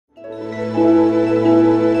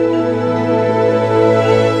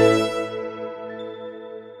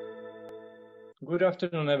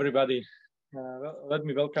afternoon, everybody. Let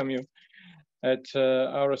me welcome you at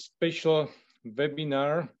our special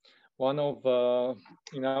webinar, one of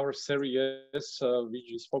in our series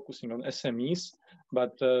which is focusing on SMEs.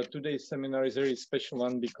 But today's seminar is a very special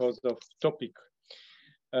one because of topic.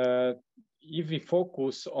 If we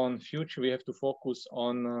focus on future, we have to focus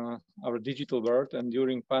on our digital world. And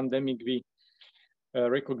during pandemic, we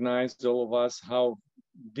recognized, all of us, how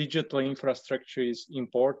digital infrastructure is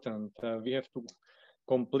important. We have to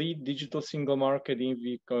complete digital single market. If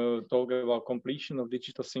we talk about completion of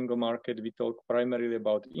digital single market, we talk primarily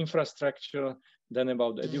about infrastructure, then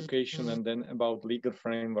about education, and then about legal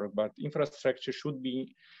framework. But infrastructure should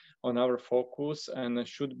be on our focus and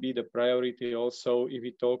should be the priority also if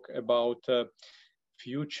we talk about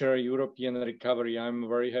future European recovery. I'm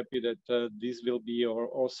very happy that this will be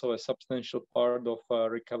also a substantial part of a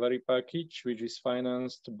recovery package, which is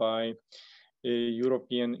financed by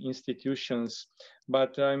European institutions.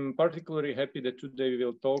 But I'm particularly happy that today we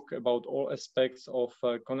will talk about all aspects of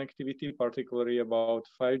connectivity, particularly about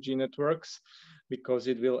 5G networks, because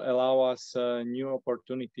it will allow us new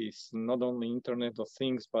opportunities, not only Internet of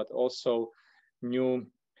Things, but also new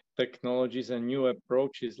technologies and new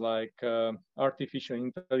approaches like artificial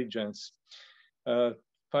intelligence.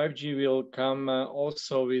 5G will come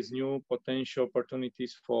also with new potential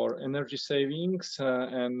opportunities for energy savings,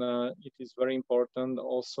 and it is very important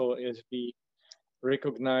also as we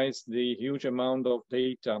recognize the huge amount of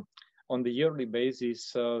data. On the yearly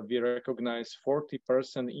basis, we recognize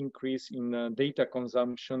 40% increase in data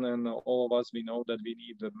consumption, and all of us, we know that we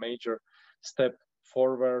need a major step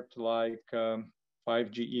forward like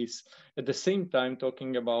 5G is. At the same time,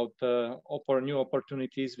 talking about new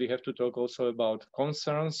opportunities, we have to talk also about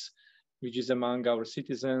concerns, which is among our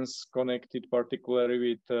citizens, connected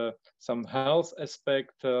particularly with some health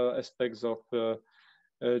aspects of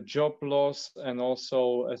job loss, and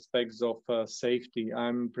also aspects of safety.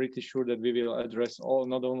 I'm pretty sure that we will address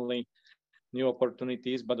not only new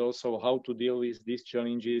opportunities, but also how to deal with these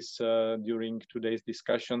challenges during today's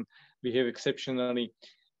discussion. We have exceptionally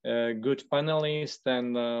good panelists,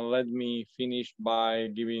 and let me finish by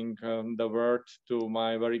giving the word to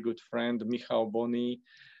my very good friend Michal Bony,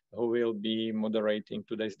 who will be moderating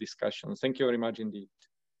today's discussion. Thank you very much indeed.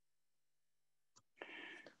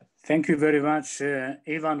 Thank you very much,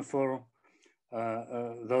 Ivan, for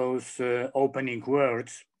those opening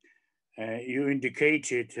words. You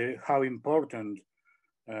indicated how important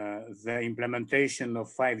the implementation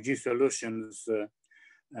of 5G solutions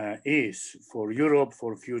is for Europe,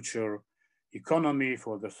 for future economy,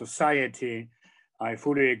 for the society. I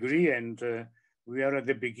fully agree, and we are at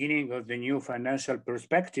the beginning of the new financial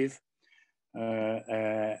perspective,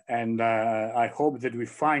 and I hope that we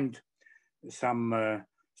find some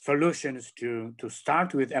solutions to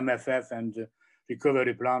start with MFF and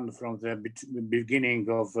recovery plan from the beginning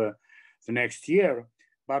of the next year.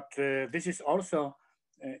 But this is also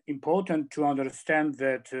important to understand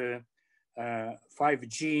that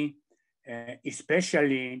 5G,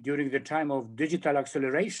 especially during the time of digital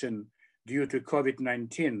acceleration due to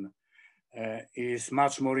COVID-19, is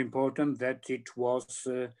much more important than it was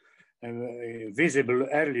visible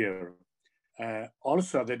earlier.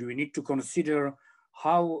 Also, that we need to consider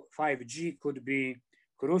how 5G could be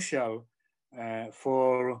crucial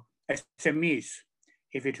for SMEs,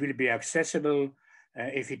 if it will be accessible,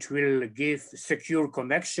 if it will give secure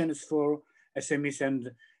connections for SMEs, and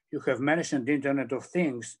you have mentioned the Internet of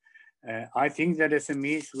Things. I think that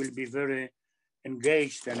SMEs will be very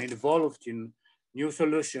engaged and involved in new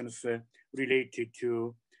solutions related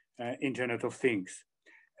to Internet of Things.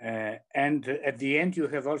 And at the end, you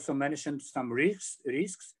have also mentioned some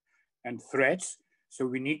risks and threats. So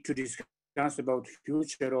we need to discuss about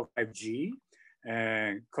future of 5G,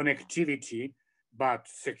 connectivity, but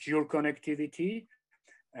secure connectivity,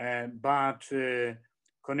 but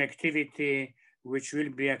connectivity which will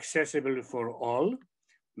be accessible for all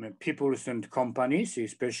peoples and companies,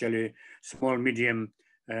 especially small, medium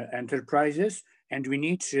enterprises. And we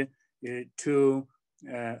need to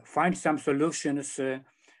find some solutions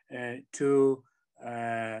to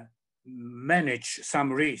manage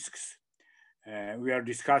some risks. We are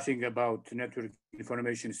discussing about network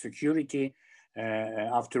information security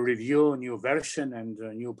after review, new version and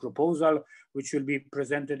new proposal, which will be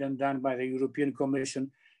presented and done by the European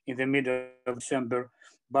Commission in the middle of December.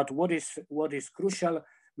 But what is crucial,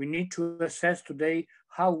 we need to assess today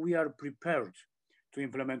how we are prepared to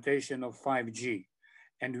implementation of 5G.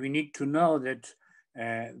 And we need to know that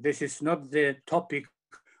this is not the topic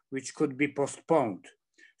which could be postponed.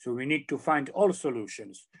 So we need to find all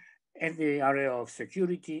solutions in the area of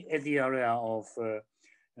security, in the area of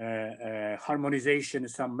harmonization in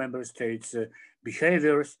some member states'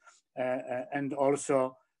 behaviors, and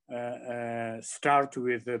also start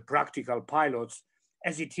with practical pilots,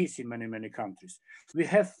 as it is in many, many countries. We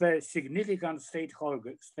have significant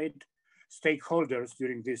stakeholders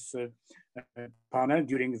during this panel,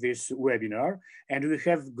 during this webinar, and we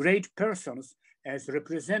have great persons as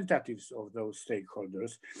representatives of those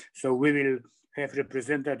stakeholders. So we will have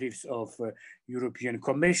representatives of European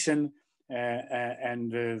Commission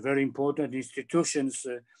and very important institutions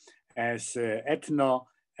as ETNO,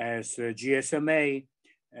 as GSMA,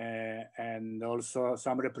 and also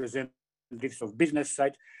some representatives of business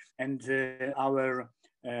side. And our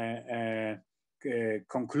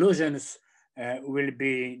conclusions will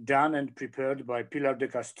be done and prepared by Pilar de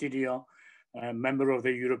Castillo, member of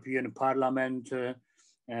the European Parliament.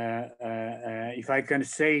 If I can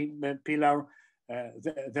say, Pilar,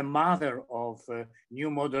 the mother of a new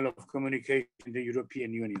model of communication in the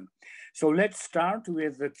European Union. So let's start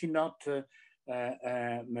with the keynote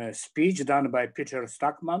speech done by Peter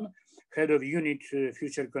Stackman, Head of Unit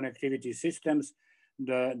Future Connectivity Systems,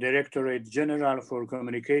 the Directorate General for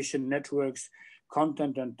Communication Networks,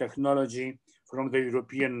 Content and Technology from the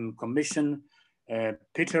European Commission.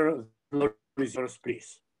 Peter, the floor is yours,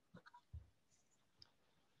 please.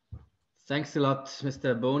 Thanks a lot,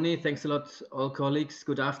 Mr. Boni. Thanks a lot, all colleagues.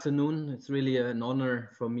 Good afternoon. It's really an honor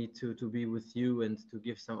for me to be with you and to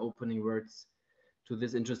give some opening words to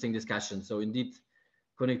this interesting discussion. So indeed,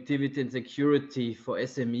 connectivity and security for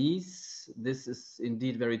SMEs. This is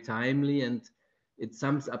indeed very timely, and it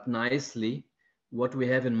sums up nicely what we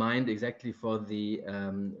have in mind exactly for the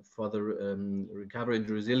Recovery and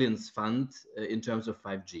Resilience Fund in terms of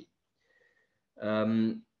 5G.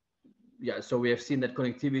 Yeah, so we have seen that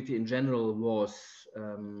connectivity in general was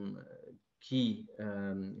key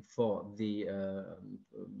for the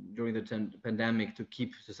during the pandemic to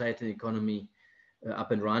keep society and economy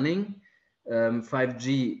up and running.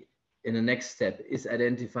 5G in the next step is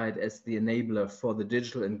identified as the enabler for the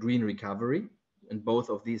digital and green recovery. And both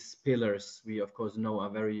of these pillars, we of course know,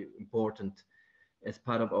 are very important as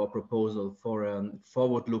part of our proposal for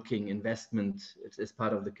forward-looking investment as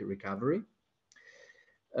part of the recovery.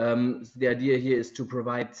 The idea here is to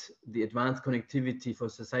provide the advanced connectivity for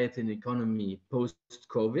society and economy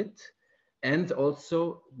post-COVID, and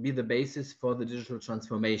also be the basis for the digital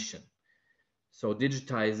transformation. So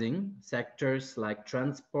digitizing sectors like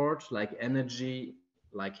transport, like energy,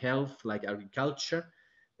 like health, like agriculture,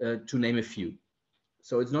 to name a few.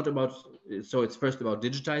 So it's not about, so it's first about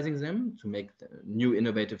digitizing them to make the new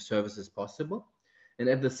innovative services possible, and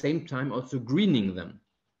at the same time also greening them.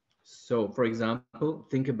 So for example,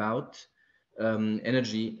 think about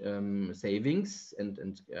energy savings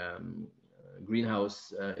and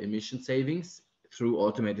greenhouse emission savings through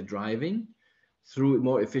automated driving, through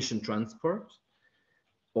more efficient transport,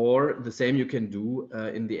 or the same you can do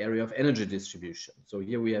in the area of energy distribution. So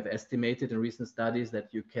here we have estimated in recent studies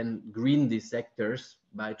that you can green these sectors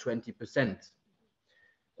by 20%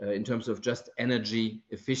 in terms of just energy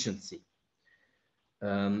efficiency.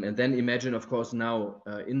 And then imagine, of course, now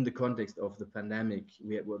in the context of the pandemic,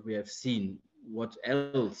 what we have seen, what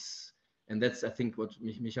else, and that's, I think, what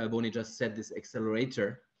Michael Boni just said, this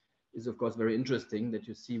accelerator is, of course, very interesting, that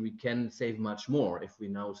you see we can save much more if we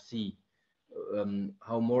now see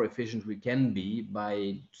how more efficient we can be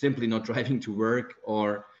by simply not driving to work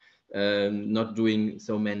or not doing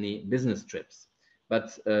so many business trips.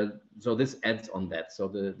 But so this adds on that. So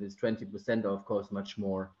this 20% are, of course, much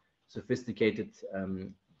more sophisticated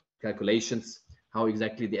calculations, how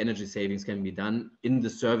exactly the energy savings can be done in the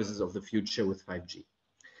services of the future with 5G.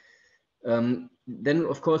 Then,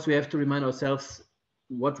 of course, we have to remind ourselves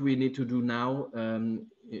what we need to do now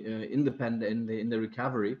in the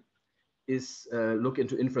recovery is look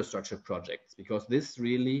into infrastructure projects, because this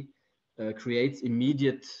really creates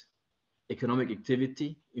immediate economic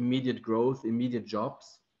activity, immediate growth, immediate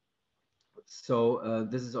jobs. So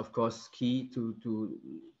this is, of course, key to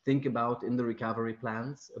think about in the recovery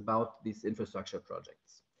plans about these infrastructure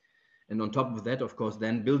projects. And on top of that, of course,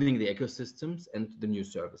 then building the ecosystems and the new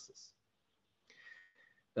services.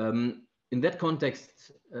 In that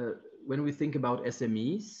context, when we think about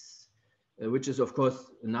SMEs, which is, of course,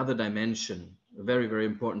 another dimension, a very, very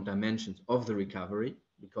important dimension of the recovery,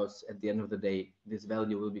 because at the end of the day, this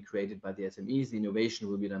value will be created by the SMEs, the innovation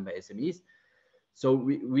will be done by SMEs. So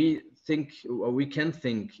we think, or we can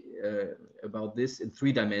think about this in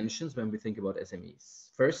three dimensions when we think about SMEs.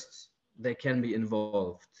 First, they can be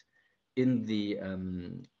involved in the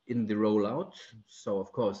rollout. So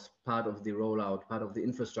of course, part of the rollout, part of the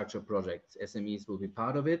infrastructure projects, SMEs will be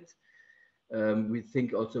part of it. We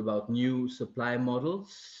think also about new supply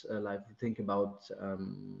models, like we think about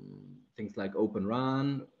things like Open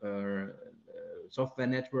RAN or software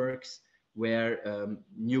networks, where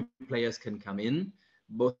new players can come in,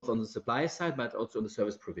 both on the supply side, but also on the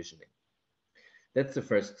service provisioning. That's the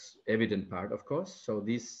first evident part, of course. So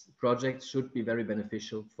these projects should be very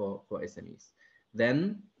beneficial for SMEs.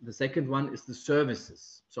 Then the second one is the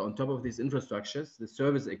services. So on top of these infrastructures, the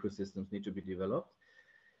service ecosystems need to be developed.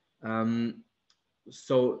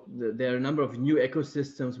 There are a number of new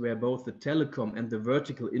ecosystems where both the telecom and the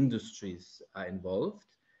vertical industries are involved.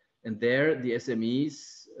 And there the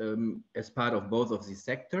SMEs, as part of both of these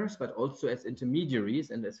sectors, but also as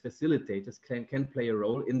intermediaries and as facilitators can play a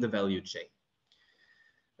role in the value chain.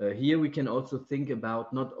 Here we can also think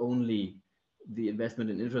about not only the investment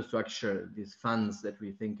in infrastructure, these funds that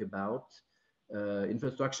we think about,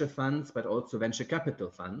 infrastructure funds, but also venture capital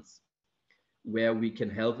funds, where we can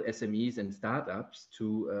help SMEs and startups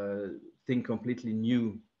to think completely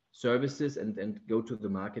new services and go to the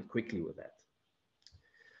market quickly with that.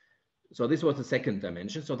 So this was the second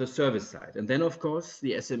dimension, so the service side. And then, of course,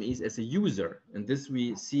 the SMEs as a user. And this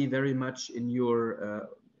we see very much in your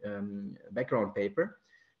background paper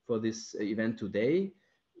for this event today,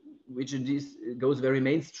 which indeed goes very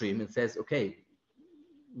mainstream and says, okay,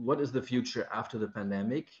 what is the future after the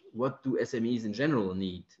pandemic? What do SMEs in general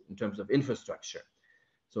need in terms of infrastructure?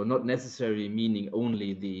 So not necessarily meaning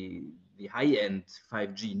only the high-end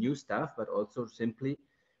 5G new stuff, but also simply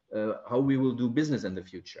how we will do business in the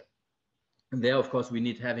future. And there, of course, we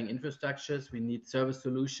need having infrastructures, we need service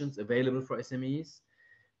solutions available for SMEs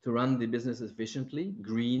to run the business efficiently,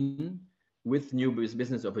 green, with new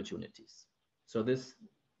business opportunities. So this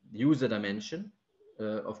user dimension,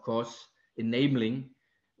 of course, enabling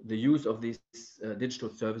the use of these digital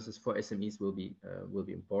services for SMEs will be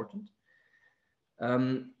important.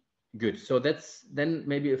 Good. So that's then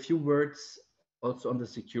maybe a few words also on the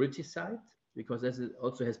security side, because this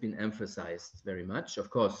also has been emphasized very much. Of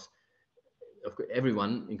course,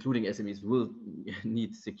 everyone, including SMEs, will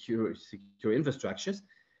need secure infrastructures,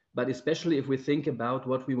 but especially if we think about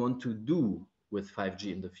what we want to do with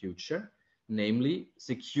 5G in the future, namely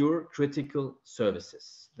secure critical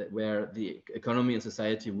services where the economy and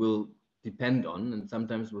society will depend on, and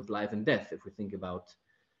sometimes with life and death, if we think about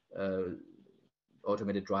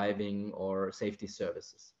automated driving or safety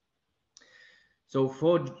services. So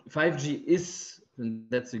 5G is, and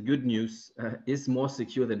that's the good news, is more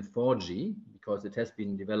secure than 4G, because it has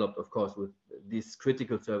been developed, of course, with these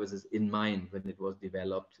critical services in mind when it was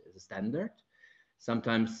developed as a standard.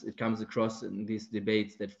 Sometimes it comes across in these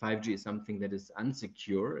debates that 5G is something that is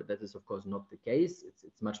unsecure. That is, of course, not the case.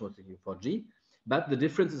 It's much more secure 4G. But the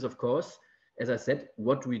difference is, of course, as I said,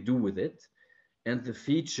 what we do with it and the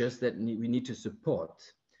features that we need to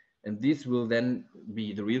support. And these will then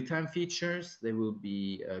be the real-time features. They will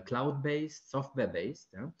be cloud-based, software-based.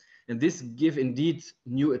 Yeah? And this give indeed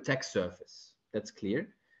new attack surface. That's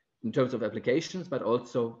clear in terms of applications, but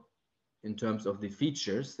also in terms of the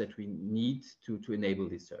features that we need to enable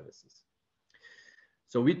these services.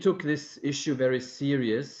 So we took this issue very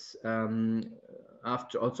serious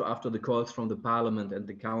after the calls from the Parliament and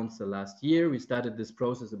the Council last year. We started this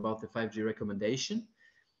process about the 5G recommendation,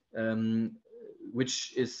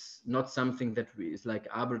 which is not something that is like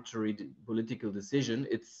arbitrary political decision.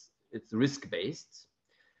 It's risk-based.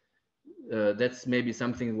 That's maybe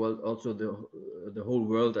something also the whole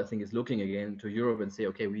world, I think, is looking again to Europe and say,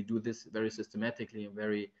 okay, we do this very systematically and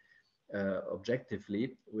very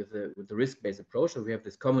objectively with the risk-based approach. So we have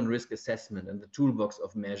this common risk assessment and the toolbox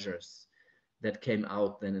of measures that came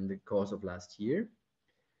out then in the course of last year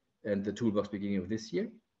and the toolbox beginning of this year.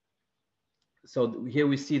 So here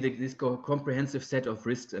we see this comprehensive set of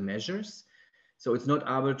risks and measures. So it's not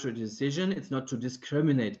arbitrary decision. It's not to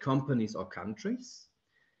discriminate companies or countries.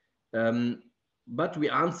 But we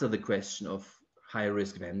answer the question of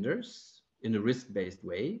high-risk vendors in a risk-based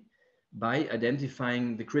way by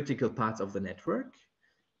identifying the critical parts of the network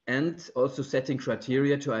and also setting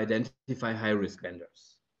criteria to identify high-risk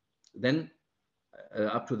vendors. Then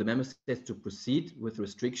up to the member states to proceed with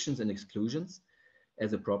restrictions and exclusions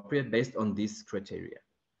as appropriate based on these criteria.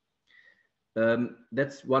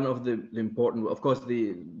 That's one of the important, of course,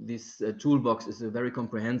 this toolbox is a very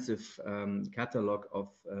comprehensive catalog of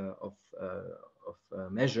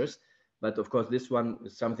measures, but of course this one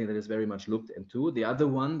is something that is very much looked into. The other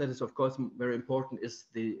one that is of course very important is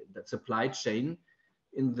the supply chain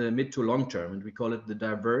in the mid to long term, and we call it the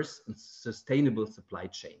diverse and sustainable supply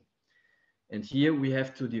chain. And here we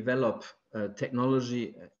have to develop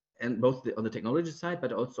technology, and both on the technology side,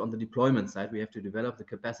 but also on the deployment side, we have to develop the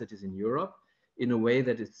capacities in Europe in a way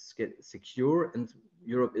that it's secure and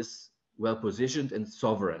Europe is well positioned and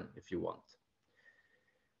sovereign, if you want.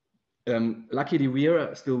 Luckily, we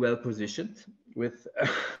are still well positioned with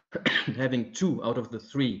having 2 out of the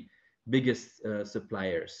 3 biggest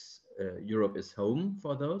suppliers. Europe is home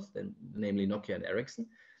for those, then, namely Nokia and Ericsson.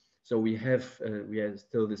 So we are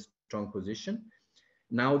still this strong position.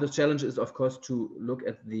 Now the challenge is, of course, to look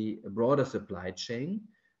at the broader supply chain,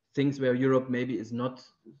 things where Europe maybe is not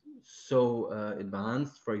so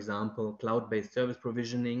advanced, for example, cloud-based service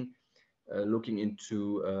provisioning, looking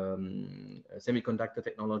into semiconductor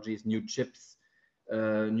technologies, new chips,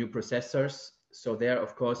 new processors. So there,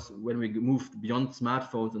 of course, when we move beyond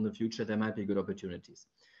smartphones in the future, there might be good opportunities.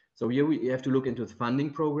 So here we have to look into the funding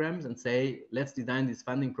programs and say, let's design these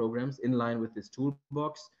funding programs in line with this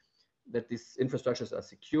toolbox, that these infrastructures are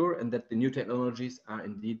secure and that the new technologies are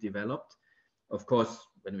indeed developed. Of course,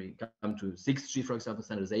 when we come to 6G, for example,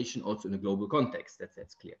 standardization, also in a global context,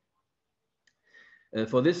 that's clear.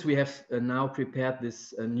 For this, we have now prepared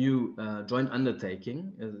this new joint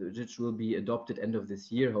undertaking, which will be adopted end of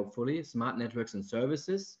this year, hopefully, Smart Networks and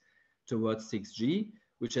Services towards 6G,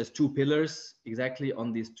 which has 2 pillars exactly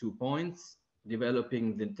on these 2 points,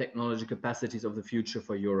 developing the technology capacities of the future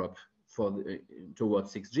for Europe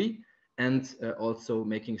towards 6G, and also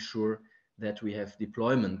making sure that we have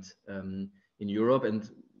deployment in Europe and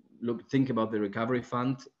think about the recovery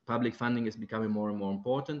fund. Public funding is becoming more and more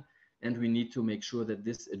important. And we need to make sure that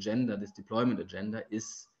this agenda, this deployment agenda,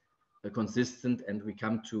 is consistent, and we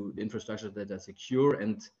come to infrastructure that are secure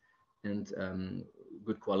and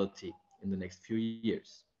good quality in the next few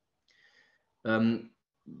years.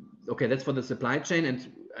 Okay, that's for the supply chain.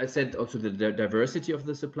 And I said also the diversity of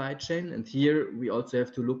the supply chain. And here we also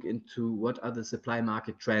have to look into what are the supply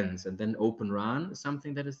market trends. And then Open RAN is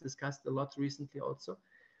something that is discussed a lot recently also.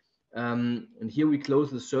 And here we close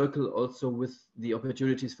the circle also with the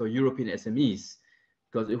opportunities for European SMEs,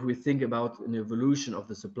 because if we think about an evolution of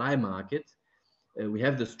the supply market, we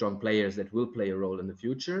have the strong players that will play a role in the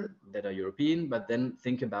future that are European, but then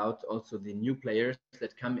think about also the new players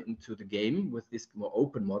that come into the game with these more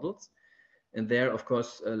open models. And there, of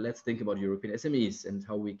course, let's think about European SMEs and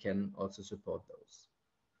how we can also support those.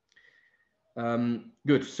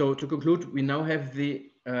 Good. So to conclude, we now have the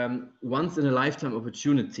once in a lifetime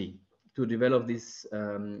opportunity to develop these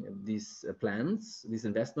plans, these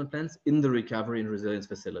investment plans in the Recovery and Resilience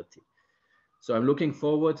Facility. So I'm looking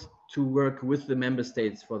forward to work with the member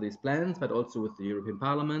states for these plans, but also with the European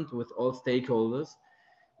Parliament, with all stakeholders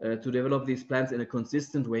to develop these plans in a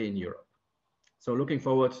consistent way in Europe. So looking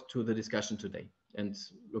forward to the discussion today and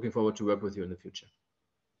looking forward to work with you in the future.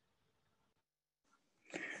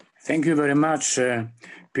 Thank you very much,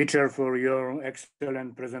 Peter, for your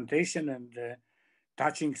excellent presentation and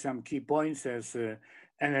touching some key points as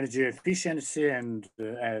energy efficiency and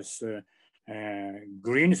as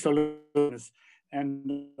green solutions.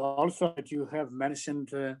 And also that you have mentioned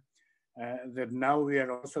that now we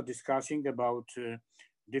are also discussing about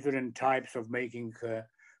different types of making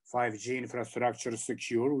 5G infrastructure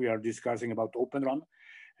secure. We are discussing about Open RAN,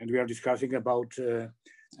 and we are discussing about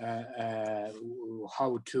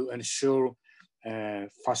how to ensure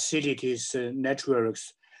facilities,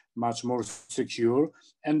 networks much more secure.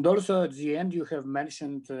 And also at the end, you have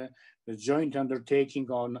mentioned the joint undertaking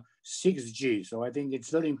on 6G. So I think it's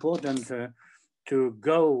very important to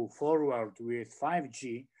go forward with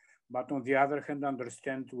 5G, but on the other hand,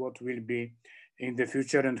 understand what will be in the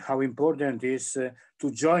future and how important it is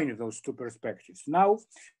to join those 2 perspectives. Now,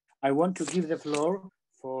 I want to give the floor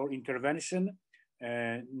for intervention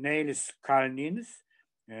Nils Kalnins,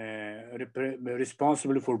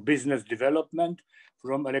 responsible for business development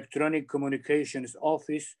from Electronic Communications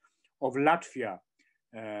Office of Latvia.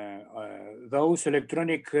 Those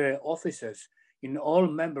electronic offices in all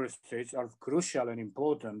member states are crucial and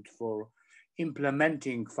important for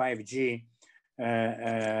implementing 5G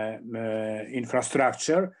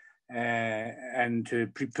infrastructure and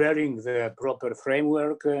preparing the proper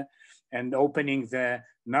framework and opening the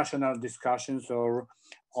national discussions or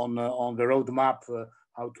on the roadmap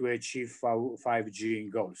how to achieve 5G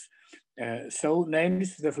goals. So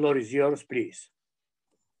Nils, the floor is yours, please.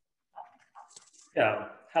 Yeah,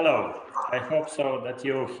 hello. I hope so that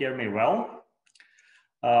you hear me well.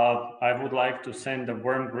 I would like to send a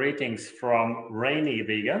warm greetings from rainy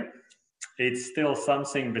Riga. It's still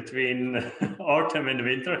something between autumn and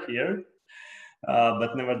winter here.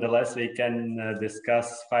 But nevertheless, we can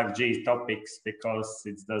discuss 5G topics because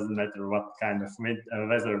it doesn't matter what kind of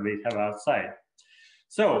weather we have outside.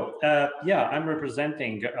 So, yeah, I'm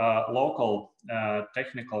representing a local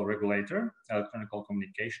technical regulator, Electronic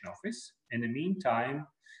Communication Office. In the meantime,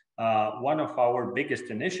 one of our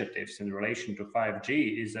biggest initiatives in relation to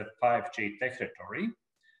 5G is a 5G territory.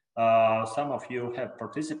 Some of you have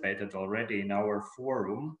participated already in our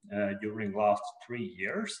forum during last 3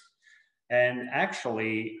 years. And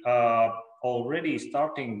actually, already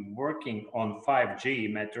starting working on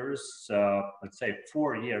 5G matters, let's say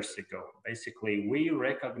 4 years ago. Basically, we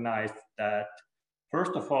recognized that,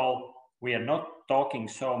 first of all, we are not talking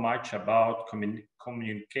so much about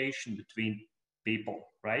communication between people,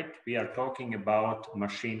 right? We are talking about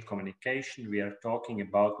machine communication. We are talking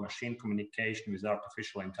about machine communication with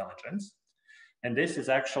artificial intelligence. And this is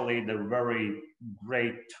actually the very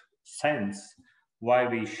great sense why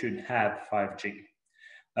we should have 5G.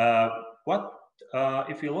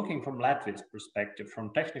 If you're looking from Latvia's perspective,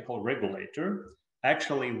 from technical regulator,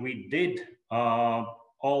 actually we did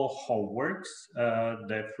all homeworks,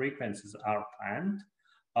 the frequencies are planned,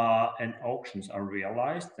 and auctions are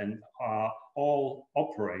realized, and all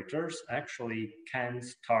operators actually can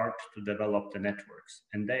start to develop the networks.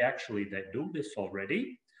 And they do this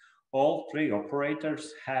already. All 3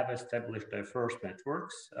 operators have established their first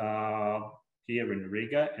networks here in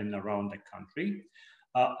Riga and around the country.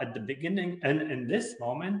 At the beginning, and in this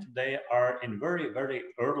moment, they are in very, very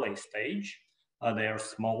early stage. They are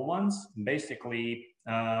small ones, basically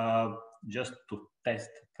just to test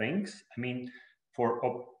things. I mean,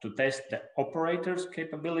 to test the operators'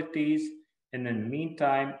 capabilities, and in the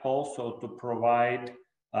meantime, also to provide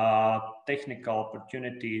technical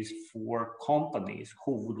opportunities for companies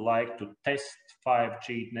who would like to test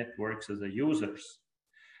 5G networks as a users.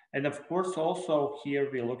 And of course, also here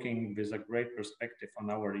we're looking with a great perspective on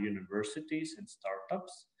our universities and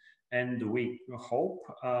startups. And we hope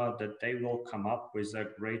that they will come up with a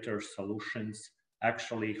greater solutions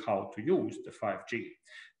actually how to use the 5G.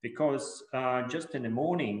 Because just in the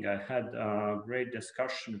morning, I had a great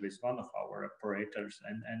discussion with one of our operators,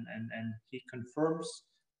 and he confirms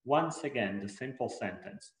once again the simple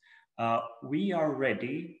sentence. We are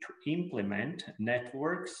ready to implement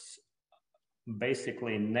networks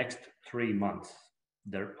basically in next 3 months.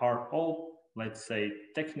 There are all, let's say,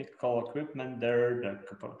 technical equipment there, the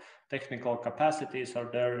technical capacities are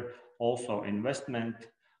there, also investment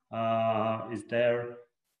is there.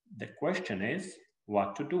 The question is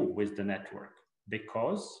what to do with the network,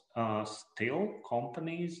 because still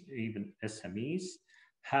companies, even SMEs,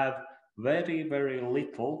 have very, very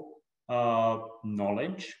little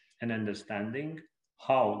knowledge and understanding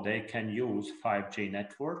how they can use 5G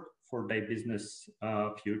network for their business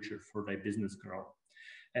future, for their business growth.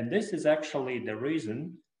 And this is actually the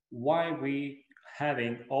reason why we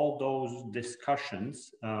having all those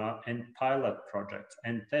discussions and pilot projects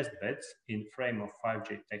and test beds in frame of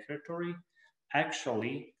 5G territory,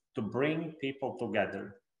 actually to bring people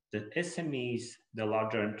together, the SMEs, the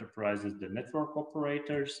larger enterprises, the network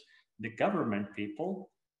operators, the government people,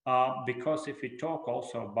 because if we talk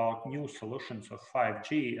also about new solutions of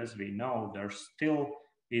 5G, as we know, there still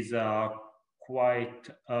is a quite,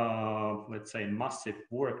 let's say, massive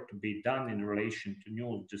work to be done in relation to new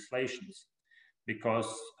legislations. Because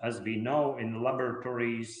as we know, in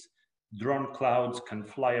laboratories, drone clouds can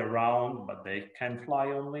fly around, but they can fly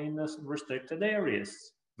only in restricted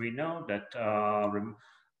areas. We know that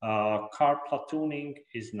car platooning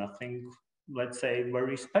is nothing, let's say,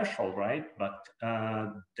 very special, right? But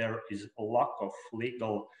there is a lack of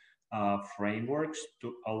legal frameworks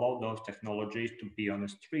to allow those technologies to be on the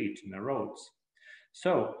street, in the roads.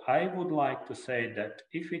 So I would like to say that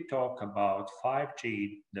if we talk about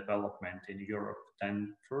 5G development in Europe,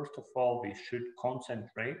 then first of all, we should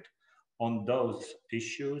concentrate on those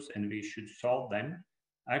issues and we should solve them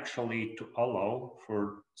actually to allow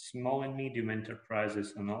for small and medium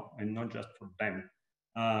enterprises and not just for them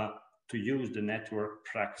to use the network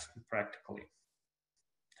practically.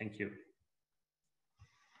 Thank you.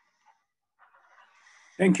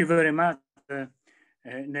 Thank you very much,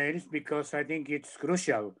 Nils, because I think it's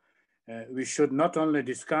crucial. We should not only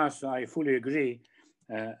discuss, I fully agree,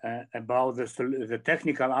 about the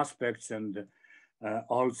technical aspects and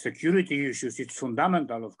all security issues. It's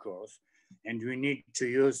fundamental, of course, and we need to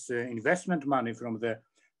use investment money from the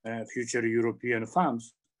future European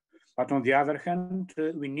funds. But on the other hand,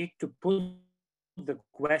 we need to put the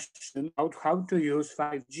question out how to use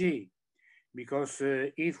 5G, because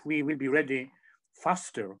if we will be ready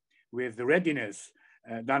faster with the readiness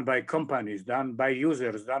done by companies, done by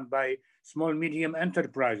users, done by small, medium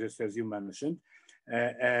enterprises, as you mentioned,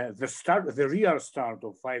 the real start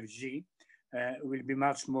of 5G will be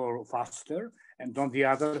much more faster, and on the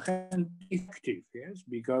other hand, effective, yes,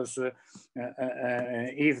 because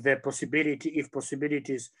if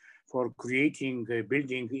possibilities for creating,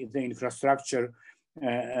 building the infrastructure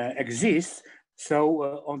exists.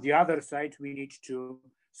 So on the other side, we need to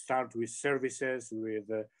start with services, with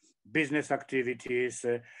business activities,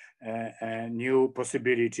 new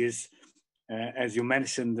possibilities, as you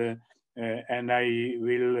mentioned, and I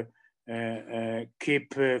will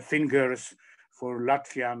keep fingers for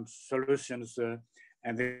Latvian solutions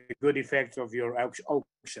and the good effects of your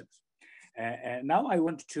auctions. Now I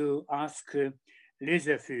want to ask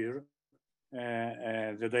Lise Fur,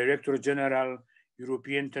 the Director General,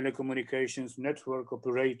 European Telecommunications Network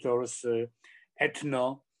Operators,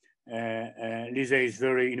 ETNO. Lise is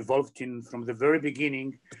very involved from the very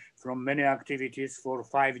beginning, from many activities for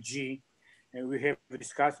 5G. We have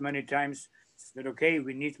discussed many times that, okay,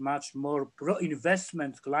 we need much more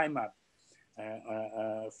pro-investment climate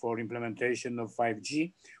for implementation of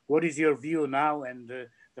 5G. What is your view now? And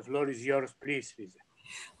the floor is yours, please, Lise.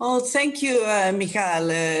 Well, thank you, Michal.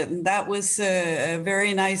 That was a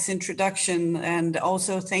very nice introduction. And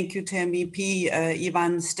also thank you to MEP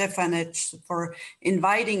Ivan Stefanic for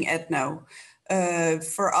inviting ETNO.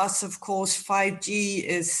 For us, of course, 5G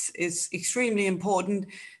is extremely important,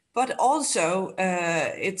 but also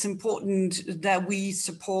it's important that we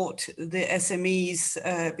support the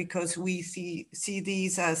SMEs because we see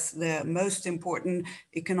these as the most important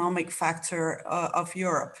economic factor of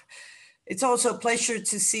Europe. It's also a pleasure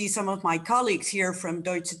to see some of my colleagues here from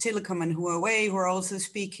Deutsche Telekom and Huawei who are also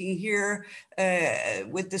speaking here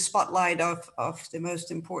with the spotlight of the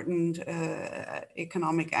most important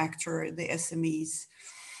economic actor, the SMEs.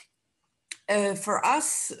 For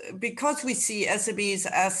us, because we see SMEs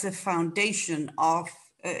as the foundation of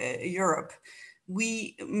Europe,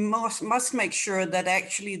 we must make sure that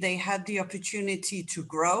actually they have the opportunity to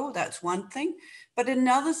grow. That's one thing. But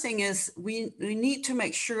another thing is we need to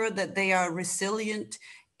make sure that they are resilient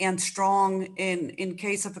and strong in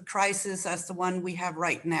case of a crisis as the one we have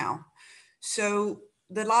right now. So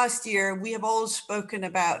the last year, we have all spoken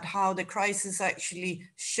about how the crisis actually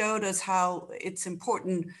showed us how it's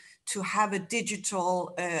important to have a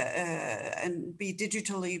digital and be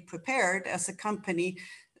digitally prepared as a company,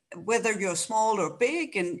 whether you're small or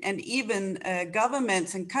big, and even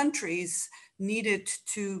governments and countries needed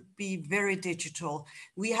to be very digital.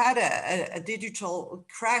 We had a digital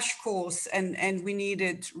crash course and we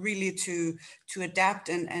needed really to adapt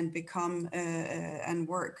and become and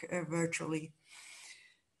work virtually.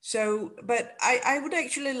 So, but I would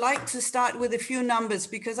actually like to start with a few numbers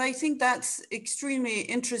because I think that's extremely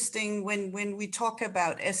interesting when we talk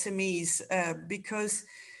about SMEs, because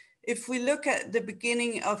if we look at the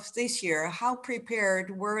beginning of this year, how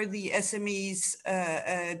prepared were the SMEs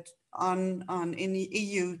in the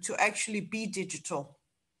EU to actually be digital?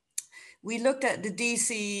 We looked at the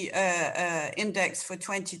DC index for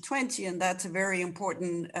 2020, and that's a very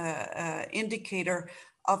important indicator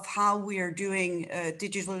of how we are doing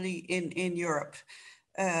digitally in Europe,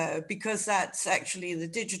 because that's actually the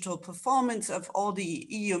digital performance of all the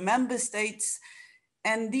EU member states.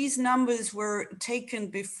 And these numbers were taken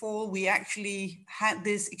before we actually had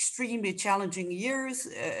this extremely challenging years.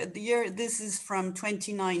 This is from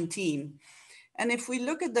 2019. And if we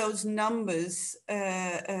look at those numbers,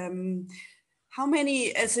 how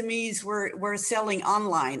many SMEs were selling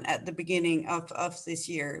online at the beginning of this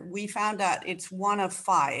year? We found out it's 1 of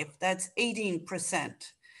 5, that's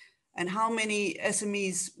 18%. And how many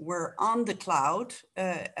SMEs were on the cloud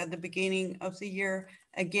at the beginning of the year?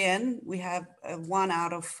 Again, we have 1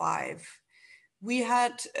 out of 5. We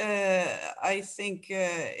had, I think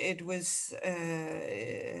it was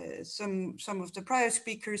some of the prior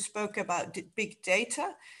speakers spoke about big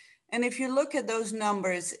data. And if you look at those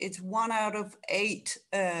numbers, it's 1 out of 8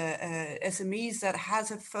 SMEs that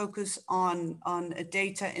has a focus on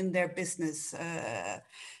data in their business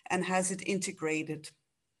and has it integrated.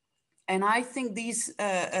 And I think these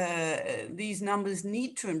numbers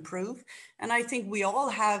need to improve. And I think we all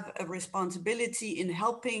have a responsibility in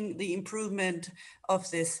helping the improvement of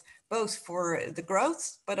this, both for the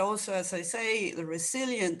growth, but also, as I say, the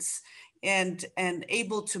resilience and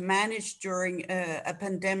able to manage during a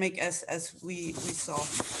pandemic as we saw.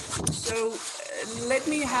 So let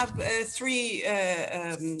me have three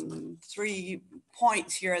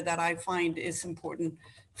points here that I find is important.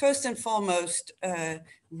 First and foremost,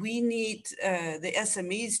 we need the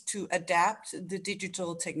SMEs to adapt the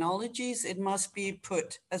digital technologies. It must be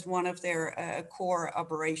put as one of their core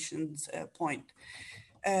operations point.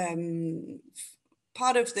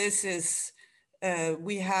 Part of this is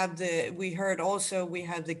we have the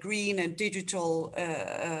green and digital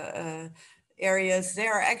areas. They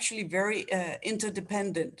are actually very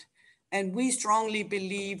interdependent. And we strongly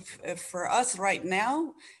believe for us right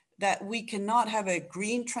now that we cannot have a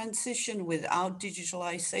green transition without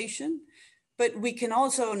digitalization, but we can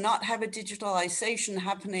also not have a digitalization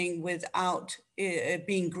happening without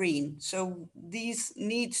being green. So these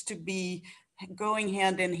needs to be going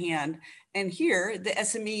hand in hand. And here the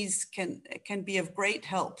SMEs can be of great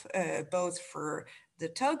help, both for the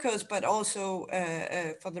telcos, but also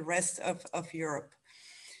for the rest of Europe.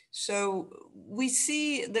 So we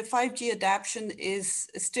see the 5G adoption is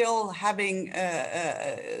still having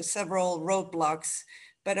several roadblocks,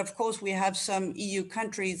 but of course we have some EU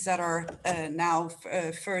countries that are now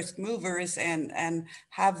first movers and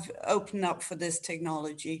have opened up for this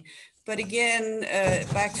technology. But again,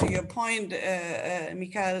 back to your point,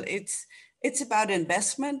 Michael, it's about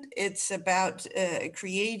investment. It's about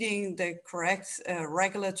creating the correct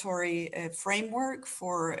regulatory framework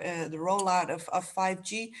for the rollout of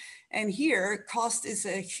 5G. And here, cost is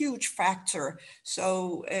a huge factor.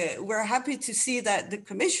 So we're happy to see that the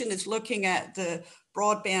Commission is looking at the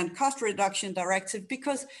Broadband Cost Reduction Directive,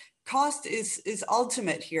 because cost is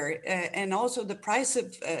ultimate here. And also the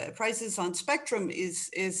prices on spectrum is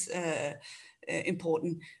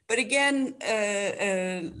important. But again,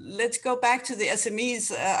 let's go back to the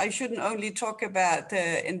SMEs. I shouldn't only talk about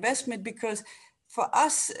investment, because for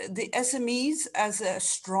us, the SMEs as a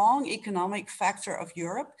strong economic factor of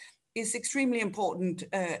Europe is extremely important.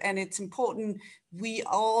 And it's important we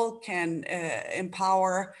all can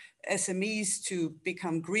empower SMEs to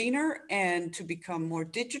become greener and to become more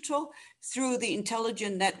digital through the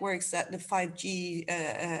intelligent networks that the 5G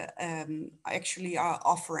actually are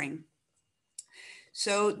offering.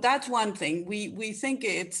 So that's one thing. We think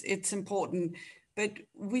it's important, but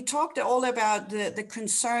we talked all about the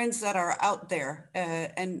concerns that are out there.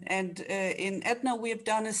 And in ETNO, we have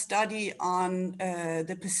done a study on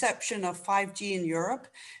the perception of 5G in Europe.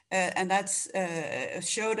 And that's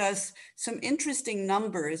showed us some interesting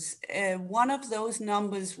numbers. One of those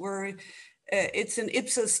numbers were, it's an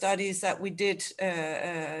Ipsos studies that we did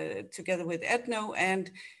together with ETNO,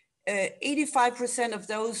 and 85% of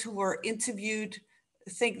those who were interviewed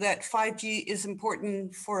think that 5G is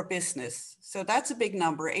important for a business. So that's a big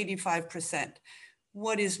number, 85%.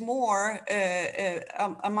 What is more,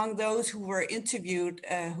 among those who were interviewed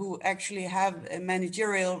who actually have a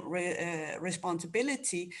managerial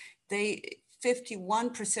responsibility,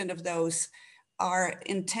 51% of those are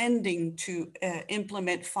intending to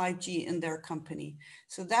implement 5G in their company.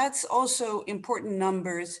 So that's also important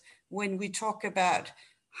numbers when we talk about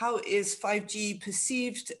how is 5G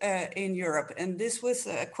perceived in Europe? And this was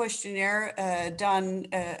a questionnaire done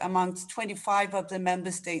amongst 25 of the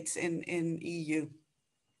member states in EU.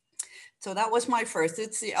 So that was my first,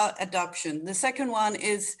 it's the adoption. The second one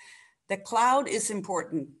is the cloud is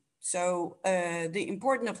important. So the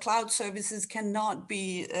importance of cloud services cannot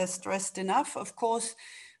be stressed enough. Of course,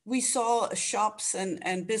 we saw shops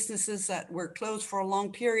and businesses that were closed for a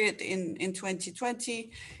long period in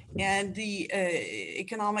 2020, and the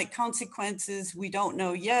economic consequences we don't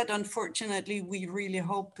know yet. Unfortunately, we really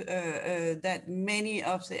hope that many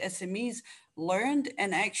of the SMEs learned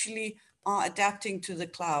and actually are adapting to the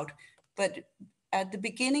cloud. But at the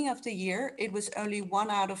beginning of the year, it was only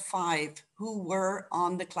 1 out of 5 who were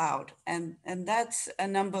on the cloud. And that's a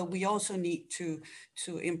number we also need to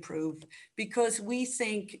improve, because we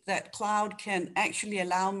think that cloud can actually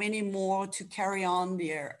allow many more to carry on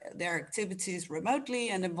their activities remotely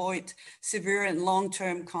and avoid severe and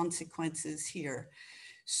long-term consequences here.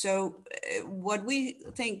 So what we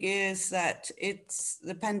think is that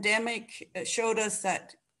the pandemic showed us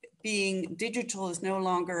that being digital is no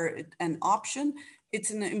longer an option.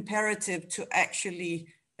 It's an imperative to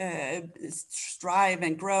actually strive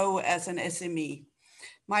and grow as an SME.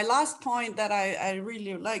 My last point that I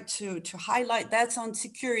really like to highlight, that's on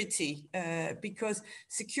security, because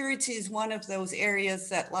security is one of those areas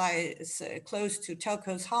that lies close to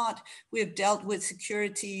telco's heart. We have dealt with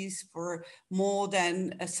securities for more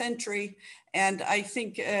than a century. And I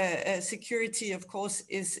think security, of course,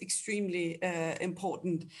 is extremely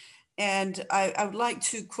important. And I would like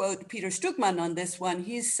to quote Peter Stuckmann on this one.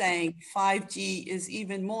 He's saying 5G is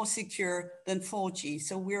even more secure than 4G.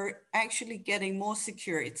 So we're actually getting more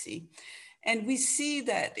security. And we see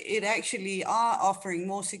that it actually are offering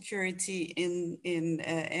more security in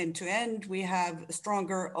end-to-end. We have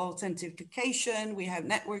stronger authentication, we have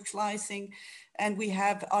network slicing, and we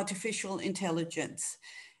have artificial intelligence.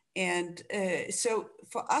 And so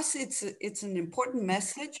for us, it's an important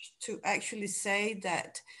message to actually say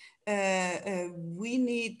that we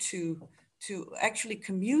need to actually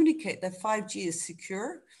communicate that 5G is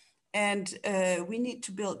secure, and we need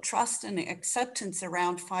to build trust and acceptance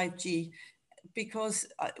around 5G because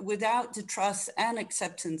without the trust and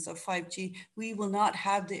acceptance of 5G, we will not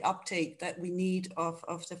have the uptake that we need of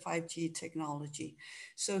the 5G technology.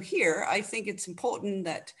 So here, I think it's important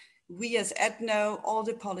that we as ETNO, all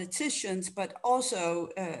the politicians, but also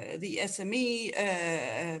the SME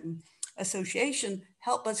association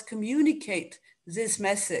help us communicate this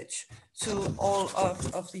message to all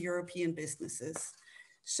of the European businesses.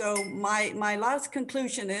 So my last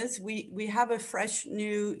conclusion is we have a fresh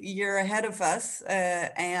new year ahead of us,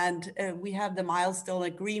 and we have the milestone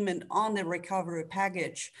agreement on the recovery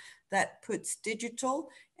package that puts digital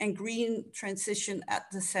and green transition at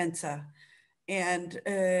the center. And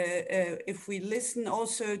if we listen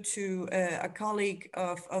also to a colleague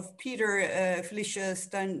of Peter Felicia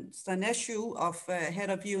Stanescu, of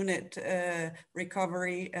Head of Unit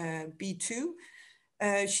Recovery B2,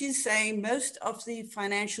 she's saying most of the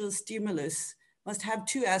financial stimulus must have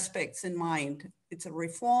two aspects in mind. It's a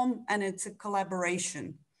reform and it's a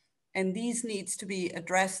collaboration. And these needs to be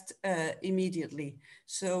addressed immediately.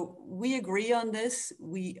 So we agree on this.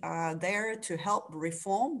 We are there to help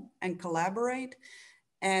reform and collaborate.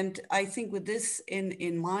 And I think with this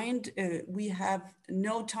in mind, we have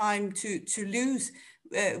no time to lose.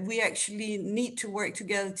 We actually need to work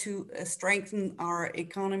together to strengthen our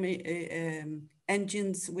economy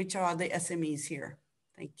engines, which are the SMEs here.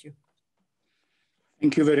 Thank you.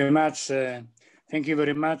 Thank you very much. Thank you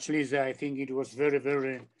very much, Lisa. I think it was very,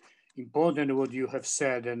 very important what you have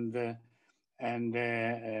said, and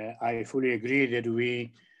I fully agree that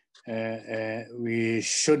we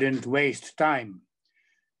shouldn't waste time,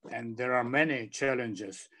 and there are many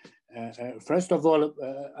challenges. First of all,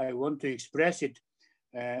 I want to express it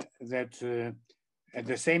that at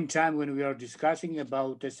the same time when we are discussing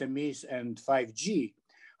about SMEs and 5G,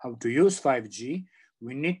 how to use 5G,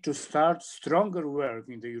 we need to start stronger work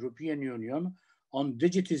in the European Union on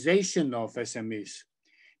digitization of SMEs,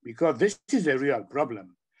 because this is a real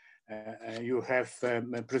problem. You have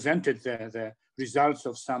presented the results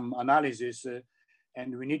of some analysis,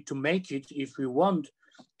 and we need to make it, if we want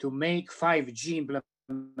to make 5G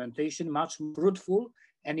implementation much more fruitful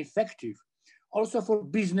and effective, also for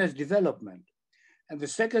business development. And the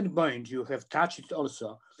second point you have touched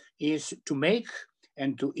also is to make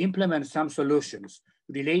and to implement some solutions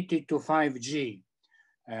related to 5G,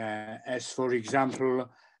 as for example,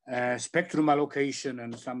 spectrum allocation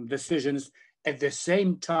and some decisions at the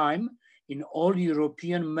same time in all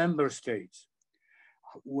European member states.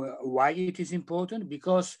 Why it is important?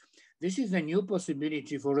 Because this is a new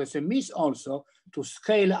possibility for SMEs also to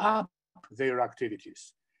scale up their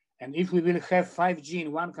activities. And if we will have 5G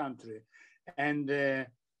in one country and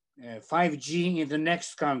 5G in the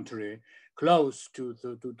next country, close to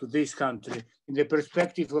this country, in the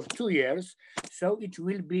perspective of 2 years, so it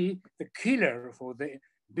will be the killer for the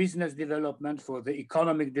business development, for the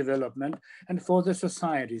economic development, and for the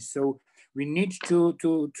society. So we need to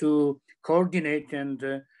coordinate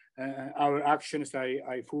and our actions.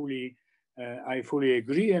 I fully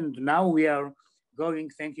agree. And now we are going.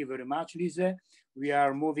 Thank you very much, Lise. We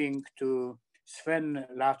are moving to Sven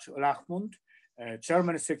Lachmund,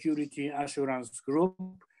 Chairman Security Assurance Group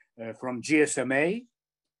from GSMA,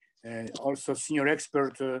 also senior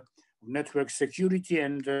expert of network security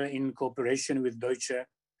and in cooperation with Deutsche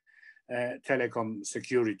Telekom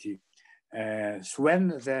Security. Sven,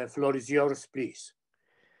 the floor is yours, please.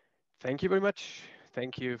 Thank you very much.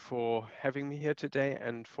 Thank you for having me here today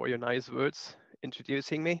and for your nice words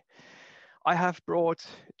introducing me. I have brought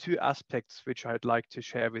two aspects which I'd like to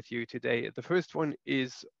share with you today. The first one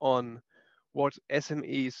is on what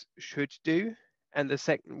SMEs should do, and the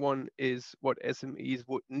second one is what SMEs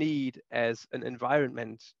would need as an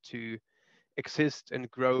environment to exist and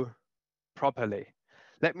grow properly.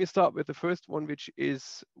 Let me start with the first one, which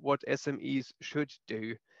is what SMEs should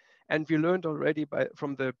do. And we learned already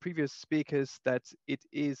from the previous speakers that it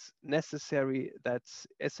is necessary that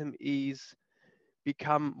SMEs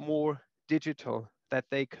become more digital, that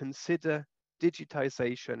they consider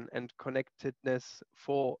digitization and connectedness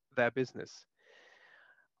for their business.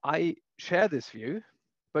 I share this view,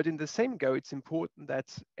 but in the same go, it's important that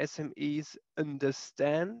SMEs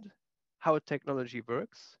understand how technology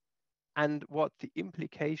works and what the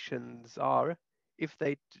implications are if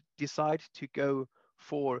they decide to go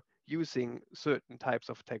for using certain types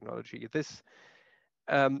of technology. This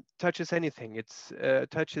touches anything. It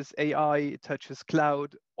touches AI, it touches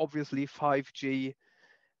cloud, obviously 5G,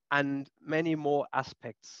 and many more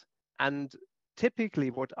aspects. And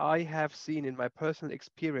typically what I have seen in my personal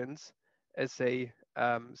experience as a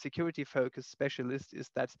security-focused specialist is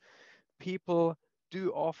that people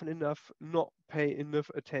do often enough not pay enough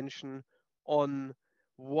attention on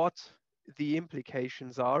what the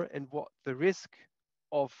implications are and what the risk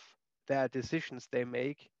of their decisions they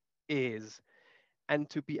make is. And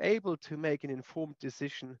to be able to make an informed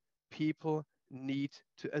decision, people need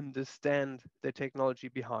to understand the technology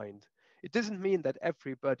behind. It doesn't mean that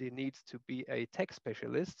everybody needs to be a tech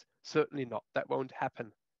specialist. Certainly not. That won't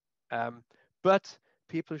happen. Um, but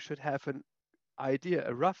people should have an idea,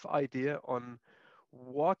 a rough idea on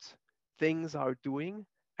what things are doing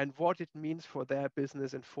and what it means for their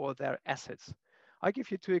business and for their assets. I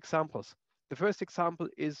give you two examples. The first example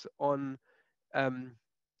is on um,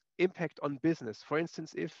 impact on business. For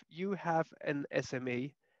instance, if you have an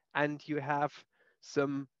SME and you have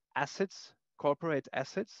some assets, corporate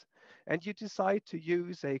assets, and you decide to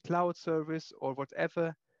use a cloud service or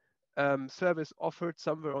whatever service offered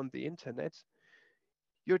somewhere on the internet,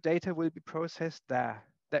 your data will be processed there.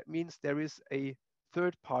 That means there is a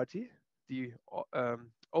third party, the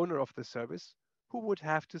owner of the service, who would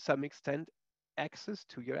have to some extent access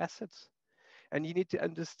to your assets. And you need to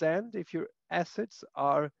understand if your assets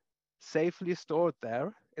are safely stored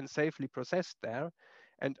there and safely processed there.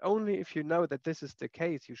 And only if you know that this is the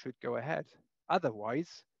case, you should go ahead.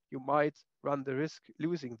 Otherwise, you might run the risk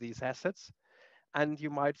losing these assets and you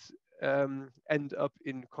might end up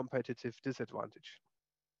in competitive disadvantage.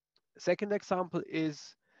 Second example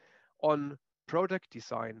is on product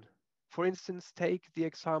design. For instance, take the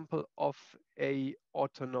example of a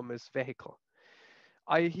autonomous vehicle.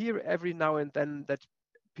 I hear every now and then that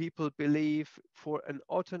people believe for an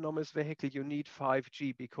autonomous vehicle you need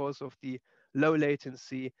 5G because of the low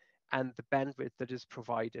latency and the bandwidth that is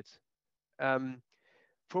provided. Um,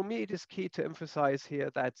 for me, it is key to emphasize here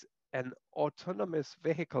that an autonomous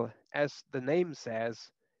vehicle, as the name says,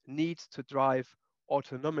 needs to drive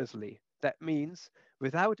autonomously. That means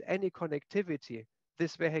without any connectivity,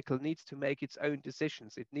 this vehicle needs to make its own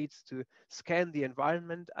decisions. It needs to scan the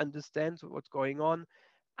environment, understand what's going on,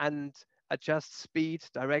 and adjust speed,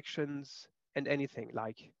 directions, and anything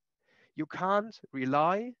like. You can't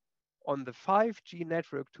rely on the 5G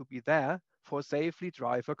network to be there for safely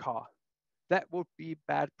drive a car. That would be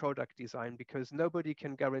bad product design because nobody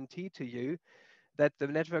can guarantee to you that the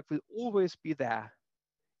network will always be there,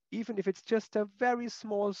 even if it's just a very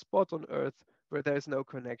small spot on Earth where there's no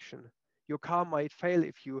connection. Your car might fail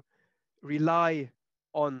if you rely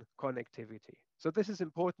on connectivity. So this is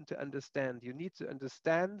important to understand. You need to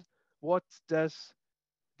understand what does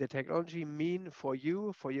the technology mean for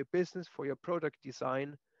you, for your business, for your product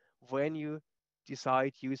design when you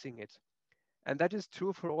decide using it. And that is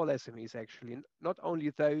true for all SMEs, actually, not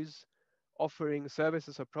only those offering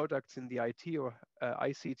services or products in the IT or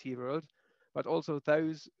ICT world, but also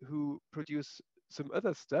those who produce some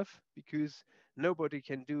other stuff, because nobody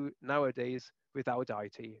can do nowadays without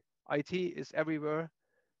IT. IT is everywhere,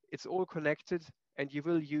 it's all connected, and you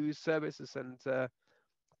will use services and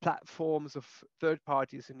platforms of third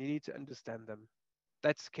parties, and you need to understand them.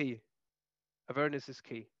 That's key. Awareness is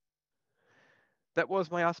key. That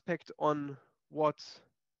was my aspect on what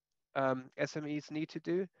SMEs need to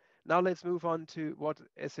do. Now let's move on to what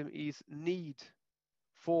SMEs need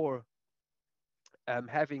for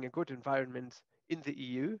having a good environment in the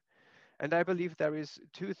EU. And I believe there is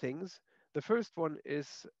two things. The first one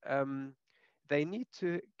is they need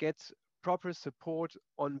to get proper support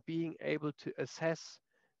on being able to assess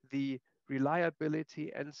the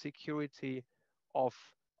reliability and security of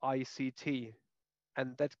ICT.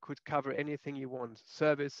 And that could cover anything you want,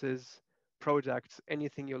 services, products,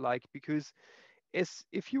 anything you like, because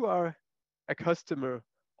if you are a customer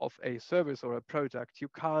of a service or a product, you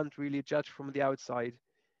can't really judge from the outside,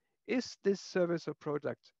 is this service or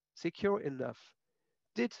product secure enough?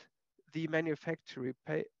 Did the manufacturer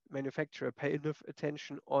pay enough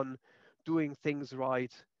attention on doing things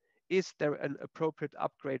right? Is there an appropriate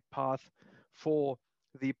upgrade path for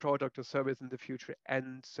the product or service in the future,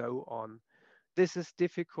 and so on? This is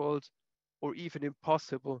difficult or even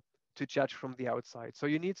impossible to judge from the outside. So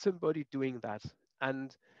you need somebody doing that.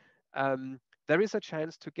 And there is a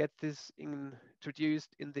chance to get this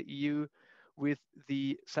introduced in the EU with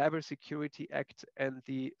the Cybersecurity Act and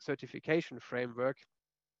the certification framework,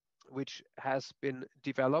 which has been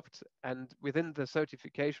developed. And within the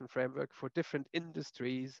certification framework for different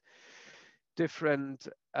industries, different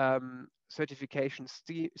certification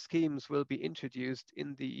schemes will be introduced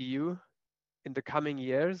in the EU in the coming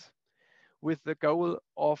years, with the goal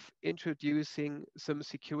of introducing some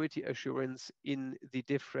security assurance in the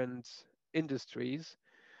different industries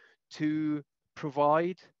to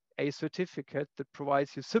provide a certificate that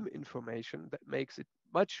provides you some information that makes it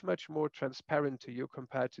much, much more transparent to you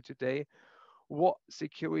compared to today, what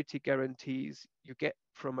security guarantees you get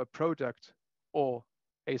from a product or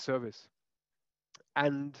a service.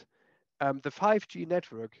 And the 5G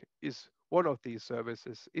network is one of these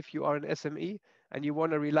services. If you are an SME and you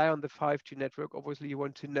want to rely on the 5G network, obviously you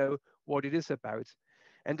want to know what it is about.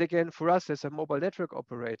 And again, for us as a mobile network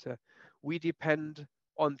operator, we depend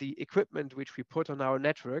on the equipment which we put on our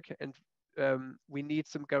network, and we need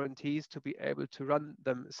some guarantees to be able to run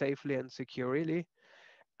them safely and securely.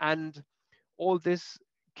 And all this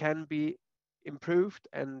can be improved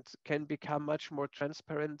and can become much more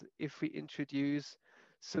transparent if we introduce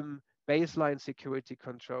some baseline security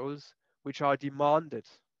controls which are demanded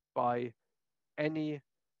by any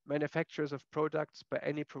manufacturers of products, by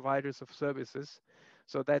any providers of services,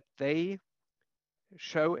 so that they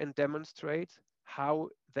show and demonstrate how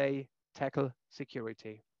they tackle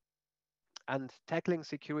security. And tackling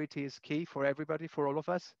security is key for everybody, for all of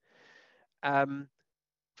us,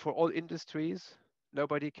 for all industries.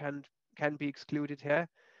 Nobody can be excluded here,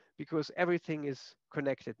 because everything is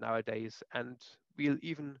connected nowadays, and we'll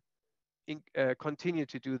even continue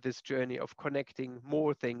to do this journey of connecting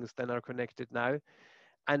more things than are connected now.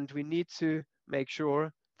 And we need to make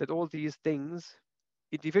sure that all these things,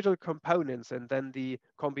 individual components, and then the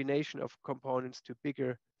combination of components to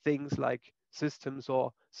bigger things like systems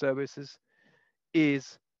or services,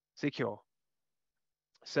 is secure.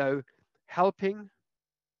 So helping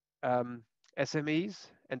SMEs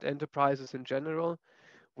and enterprises in general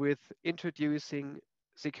with introducing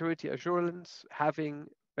security assurance, having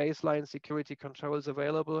baseline security controls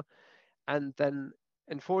available, and then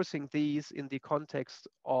enforcing these in the context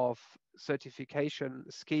of certification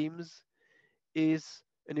schemes is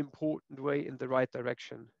an important way in the right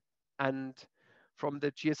direction. And from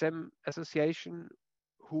the GSM Association,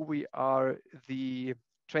 who we are the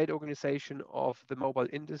trade organization of the mobile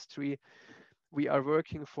industry, we are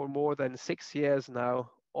working for more than 6 years now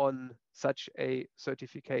on such a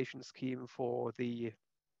certification scheme for the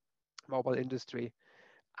mobile industry.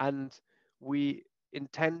 And we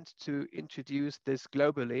intend to introduce this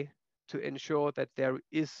globally to ensure that there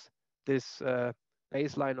is this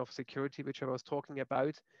baseline of security, which I was talking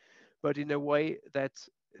about, but in a way that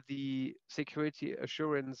the security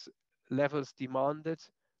assurance levels demanded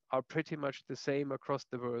are pretty much the same across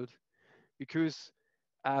the world, because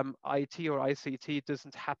IT or ICT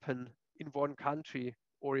doesn't happen in one country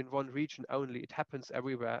or in one region only. It happens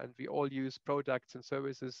everywhere, and we all use products and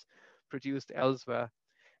services produced elsewhere.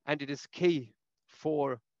 And it is key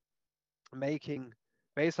for making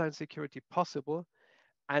baseline security possible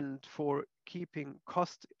and for keeping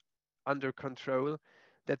cost under control,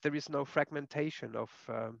 that there is no fragmentation of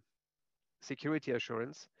security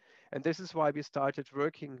assurance. And this is why we started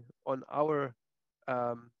working on our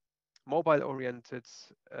mobile-oriented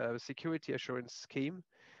security assurance scheme,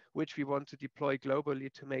 which we want to deploy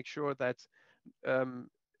globally to make sure that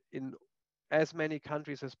in as many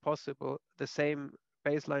countries as possible, the same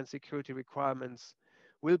baseline security requirements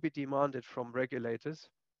will be demanded from regulators,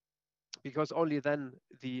 because only then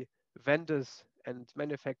the vendors and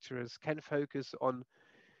manufacturers can focus on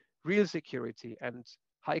real security and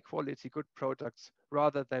high quality good products,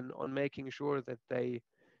 rather than on making sure that they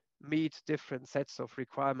meet different sets of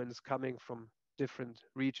requirements coming from different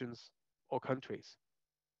regions or countries.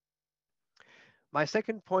 My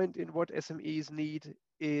second point in what SMEs need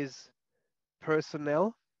is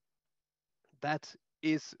personnel that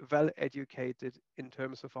is well educated in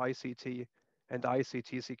terms of ICT and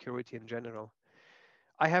ICT security in general.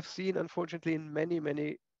 I have seen, unfortunately, in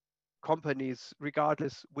many companies,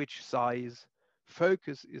 regardless which size,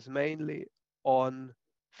 focus is mainly on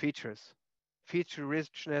features, feature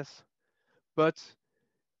richness, but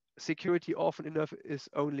security often enough is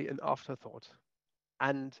only an afterthought.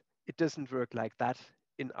 And it doesn't work like that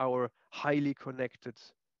in our highly connected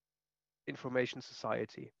information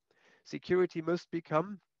society. Security must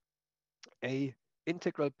become an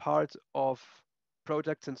integral part of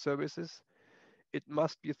products and services. It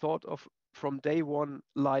must be thought of from day one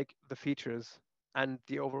like the features and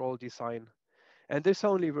the overall design. And this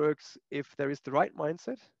only works if there is the right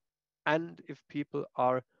mindset and if people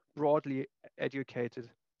are broadly educated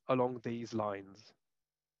along these lines.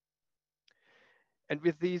 And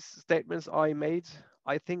with these statements I made,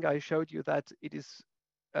 I think I showed you that it is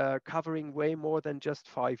covering way more than just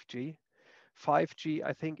 5G. 5G,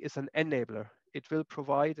 I think, is an enabler. It will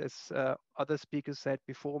provide, as other speakers said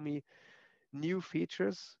before me, new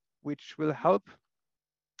features which will help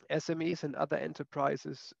SMEs and other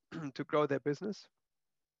enterprises to grow their business.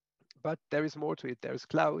 But there is more to it. There is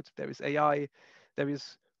cloud, there is AI, there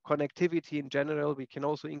is connectivity in general. We can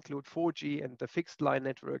also include 4G and the fixed line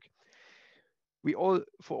network.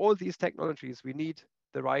 For all these technologies, we need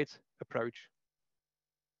the right approach.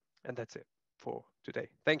 And that's it. for today.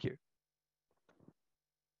 Thank you.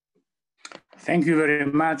 Thank you very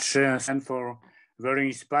much, and for very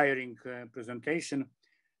inspiring presentation.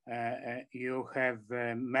 You have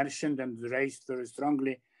mentioned and raised very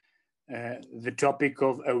strongly the topic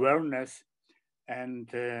of awareness and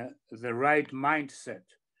the right mindset.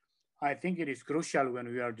 I think it is crucial when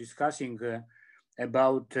we are discussing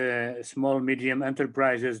about small, medium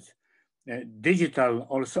enterprises, digital,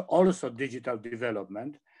 also digital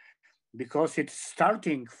development, because it's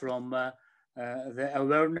starting from the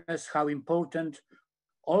awareness how important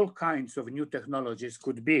all kinds of new technologies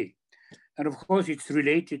could be. And of course, it's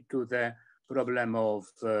related to the problem of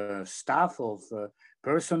staff, of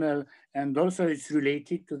personnel, and also it's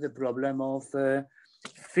related to the problem of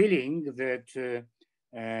feeling that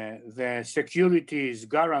the security is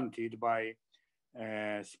guaranteed by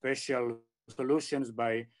special solutions,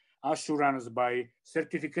 by assurance, by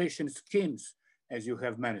certification schemes, as you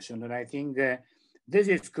have mentioned. And I think this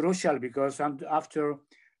is crucial because after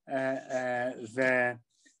the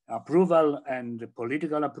approval and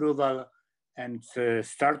political approval and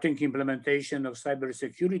starting implementation of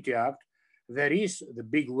Cybersecurity Act, there is the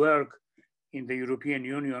big work in the European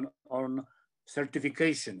Union on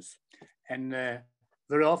certifications. And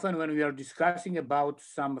very often when we are discussing about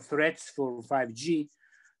some threats for 5G,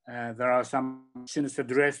 there are some questions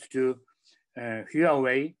addressed to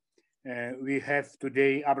Huawei. We have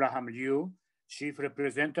today Abraham Liu, Chief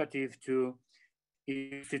Representative to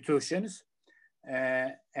institutions.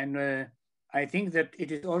 And I think that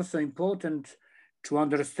it is also important to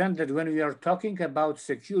understand that when we are talking about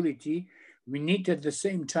security, we need at the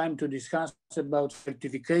same time to discuss about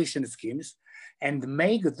certification schemes and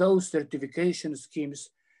make those certification schemes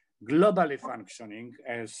globally functioning,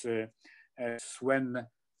 as when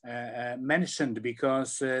mentioned,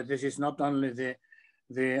 because this is not only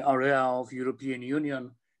the area of European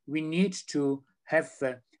Union. We need to have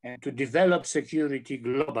and to develop security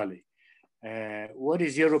globally. What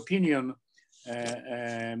is your opinion,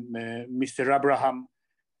 Mr. Abraham,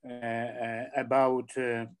 about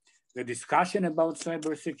the discussion about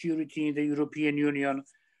cybersecurity in the European Union?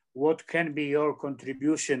 What can be your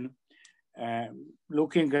contribution,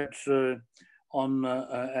 looking at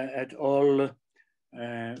all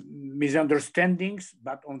misunderstandings,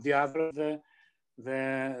 but on the other,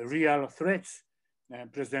 the real threats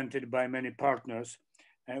presented by many partners?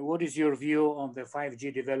 What is your view on the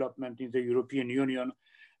 5G development in the European Union,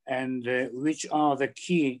 and which are the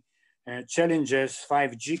key challenges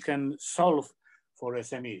 5G can solve for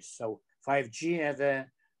SMEs? So 5G as a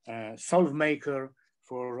solve maker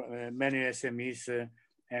for many SMEs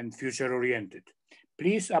and future oriented.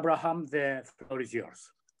 Please, Abraham, the floor is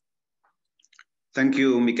yours. Thank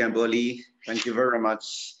you, Mikamboli. Thank you very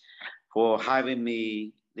much for having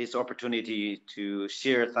me this opportunity to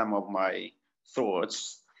share some of my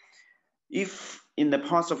thoughts. If in the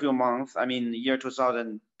past few months, I mean, year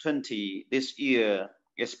 2020, this year,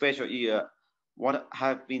 a special year, what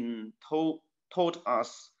have been taught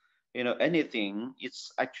us, anything,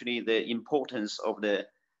 it's actually the importance of the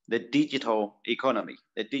digital economy,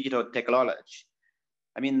 the digital technology.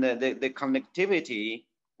 I mean, the connectivity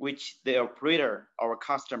which the operator, our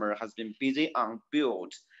customer, has been busy on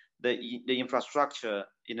build, the infrastructure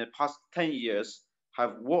in the past 10 years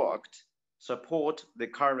have worked, support the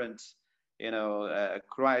current,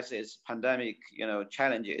 crisis, pandemic,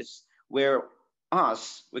 challenges, where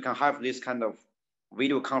we can have this kind of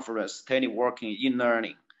video conference, teleworking,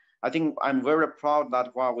 e-learning. I think I'm very proud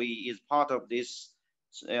that Huawei is part of this,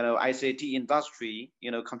 ICT industry,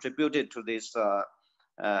 contributed to this,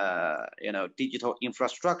 digital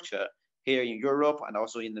infrastructure here in Europe and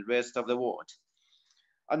also in the rest of the world.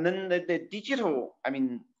 And then the digital,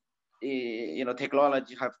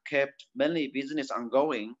 technology have kept many business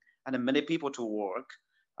ongoing and many people to work.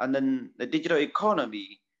 And then the digital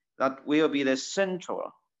economy that will be the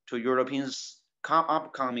central to Europeans'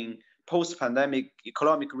 upcoming post-pandemic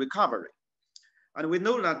economic recovery. And we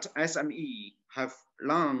know that SME have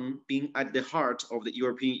long been at the heart of the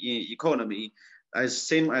European economy, as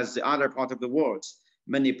same as the other part of the world.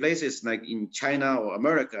 Many places like in China or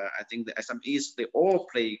America, I think the SMEs, they all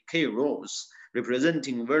play key roles,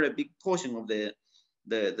 representing a very big portion of the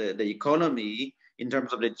economy in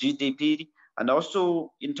terms of the GDP and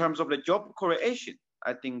also in terms of the job creation.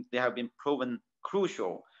 I think they have been proven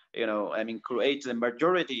crucial, create the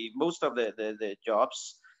majority, most of the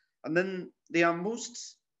jobs. And then they are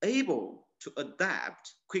most able to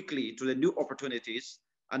adapt quickly to the new opportunities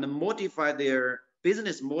and modify their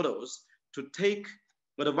business models to take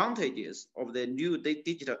advantages of the new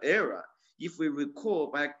digital era. If we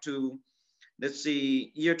recall back to, let's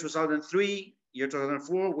say, year 2003, year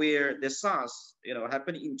 2004, where the SARS,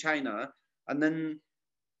 happened in China, and then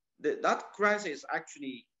that crisis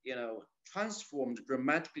actually, transformed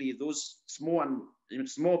dramatically those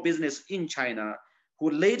small business in China, who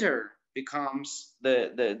later becomes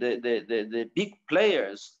the big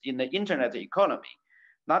players in the internet economy.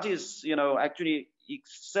 That is, actually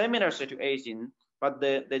similar situation, but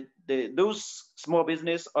those small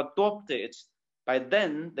business adopted by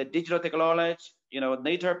then the digital technology,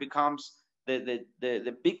 later becomes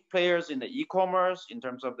the big players in the e-commerce in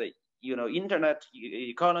terms of the internet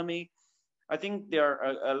economy. I think they are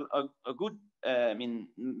a good,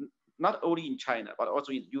 not only in China but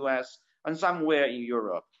also in US and somewhere in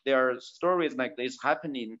Europe. There are stories like this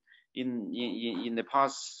happening in the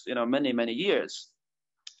past, many years.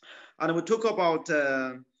 And we talk about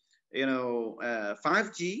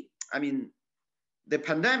 5G. I mean, the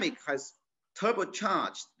pandemic has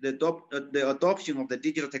turbocharged the adoption of the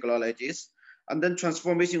digital technologies and then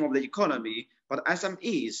transformation of the economy. But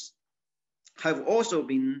SMEs have also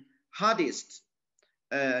been hardest,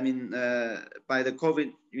 by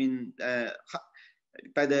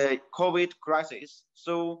the COVID crisis.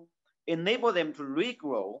 So enable them to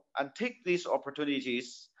regrow and take these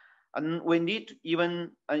opportunities. And we need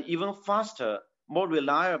even faster, more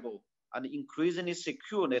reliable, and increasingly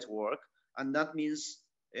secure network. And that means,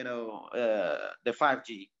 the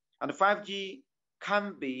 5G. And 5G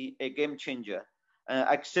can be a game changer,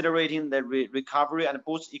 accelerating the recovery and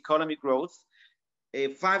boost economic growth. A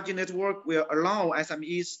 5G network will allow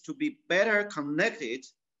SMEs to be better connected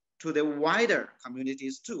to the wider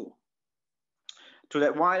communities too. To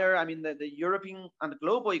the wider, the European and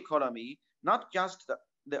global economy, not just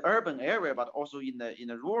the urban area, but also in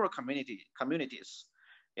the rural communities.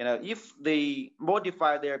 If they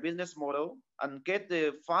modify their business model and get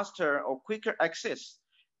the faster or quicker access,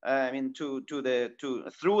 through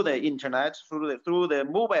the internet, through the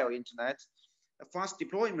mobile internet, fast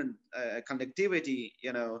deployment, connectivity,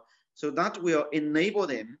 so that will enable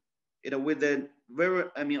them, with the very,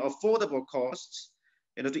 affordable costs,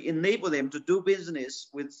 to enable them to do business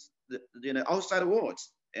with the outside world.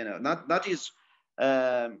 That is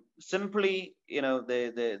simply,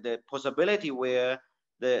 the possibility where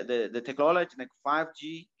the technology like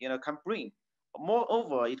 5G, can bring.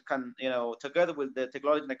 Moreover, it can, together with the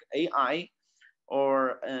technology like AI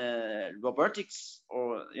or robotics,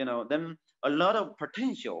 or then a lot of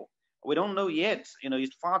potential. We don't know yet.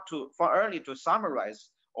 It's far early to summarize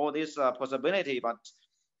all this possibility. But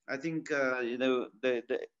I think the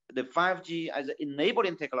 5G as an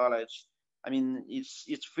enabling technology.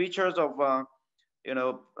 Its features of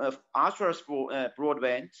ultra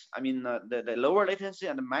broadband. The lower latency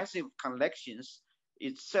and the massive connections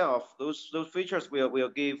itself. Those features will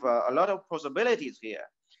give a lot of possibilities here.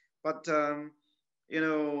 But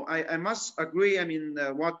I must agree.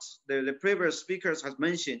 What the previous speakers has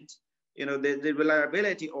mentioned. The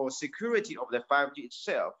reliability or security of the 5G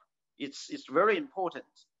itself. It's very important.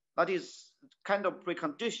 That is kind of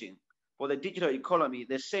precondition for the digital economy.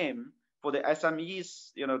 The same for the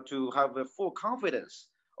SMEs, to have a full confidence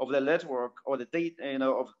of the network or the data,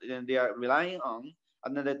 they are relying on,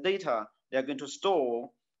 and then the data they are going to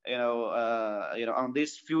store, on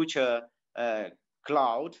this future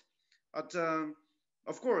cloud. But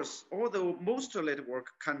of course, although most network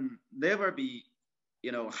can never be,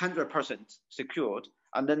 100% secured,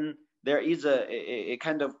 and then there is a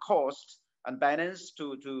kind of cost and balance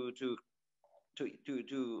to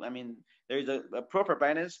there is a proper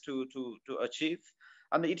balance to achieve,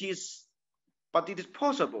 and it is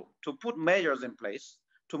possible to put measures in place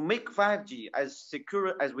to make 5G as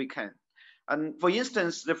secure as we can. And for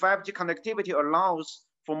instance, the 5G connectivity allows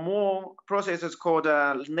for more processes called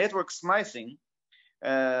network slicing,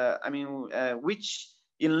 which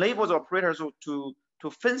enables operators to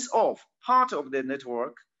fence off part of the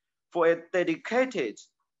network for a dedicated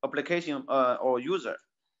application or user.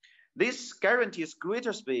 This guarantees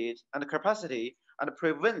greater speed and capacity and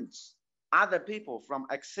prevents other people from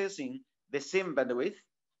accessing the same bandwidth.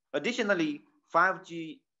 Additionally,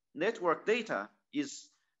 5G network data is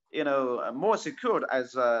more secured,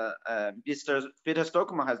 as Mr. Peter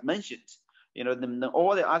Stockman has mentioned, than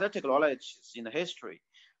all the other technologies in history.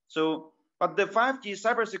 So, but the 5G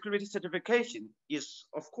cybersecurity certification is,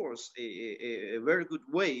 of course, a very good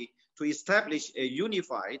way to establish a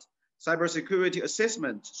unified cybersecurity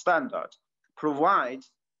assessment standard, provide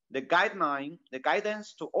the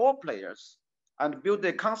guidance to all players, and build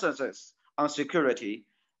the consensus on security,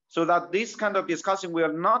 so that this kind of discussion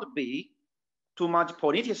will not be too much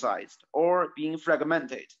politicized or being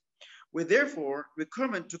fragmented. We therefore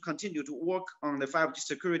recommend to continue to work on the 5G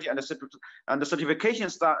security and the certification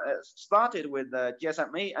started with the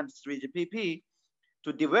GSMA and 3GPP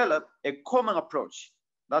to develop a common approach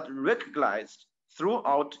that recognized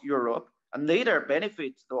throughout Europe and later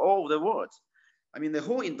benefits all the world. I mean, the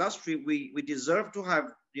whole industry, we deserve to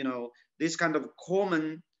have, this kind of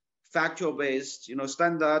common factual-based,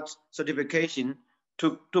 standard certification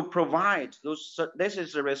to provide those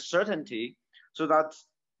necessary certainty so that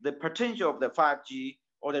the potential of the 5G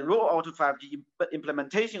or the rollout of 5G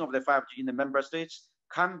implementation of the 5G in the member states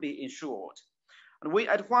can be ensured. And we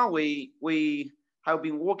at Huawei, we have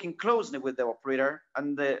been working closely with the operator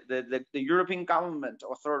and the European government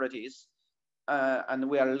authorities, and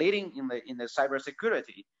we are leading in the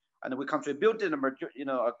cybersecurity, and we contributed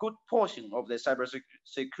a good portion of the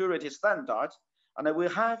cybersecurity standard, and we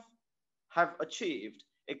have achieved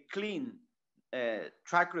a clean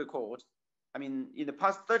track record. I mean, in the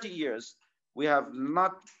past 30 years, we have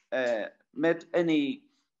not met any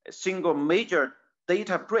single major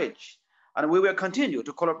data breach, and we will continue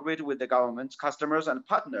to collaborate with the government, customers, and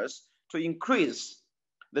partners to increase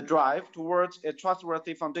the drive towards a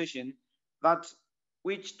trustworthy foundation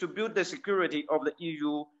to build the security of the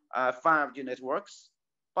EU 5G networks.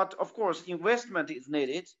 But of course, investment is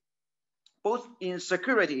needed, both in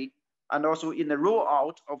security and also in the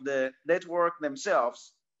rollout of the network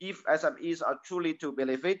themselves, if SMEs are truly to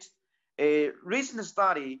benefit. A recent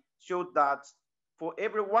study showed that for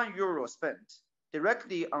every €1 spent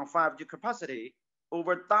directly on 5G capacity,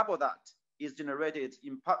 over double that is generated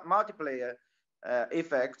in multiplier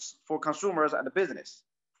effects for consumers and business.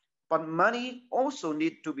 But money also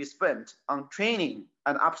needs to be spent on training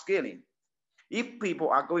and upscaling if people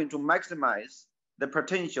are going to maximize the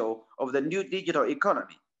potential of the new digital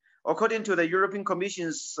economy. According to the European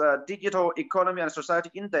Commission's Digital Economy and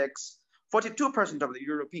Society Index, 42% of the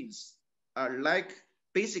Europeans lack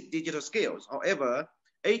basic digital skills. However,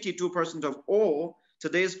 82% of all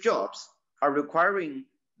today's jobs are requiring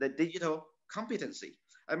the digital competency.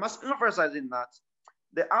 I must emphasize in that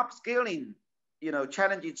the upscaling,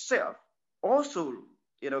 challenge itself also,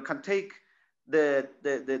 can take the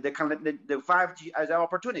 5G as an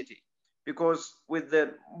opportunity, because with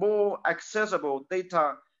the more accessible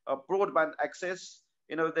data, broadband access,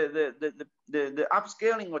 the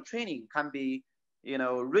upscaling or training can be,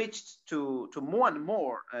 reached to more and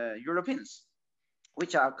more Europeans,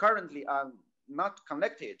 which are currently not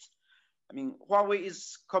connected. I mean, Huawei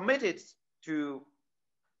is committed to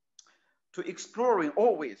exploring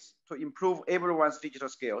always to improve everyone's digital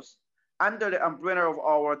skills. Under the umbrella of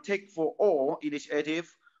our Tech for All initiative,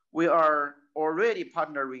 we are already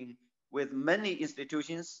partnering with many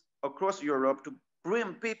institutions across Europe to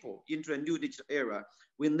bring people into a new digital era.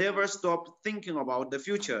 We never stop thinking about the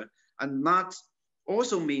future, and that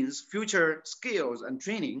also means future skills and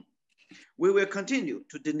training. We will continue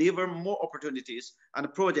to deliver more opportunities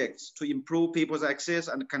and projects to improve people's access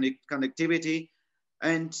and connectivity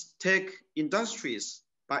and tech industries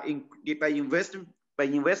by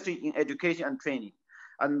investing in education and training,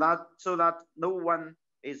 and so that no one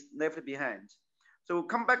is left behind. So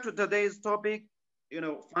come back to today's topic,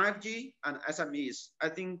 5G and SMEs. I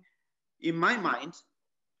think in my mind,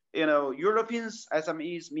 Europeans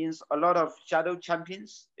SMEs means a lot of shadow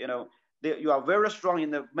champions. You are very strong in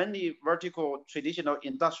the many vertical traditional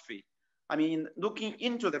industry. I mean, looking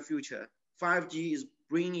into the future, 5G is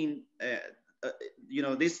bringing,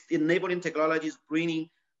 this enabling technology is bringing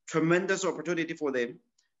tremendous opportunity for them.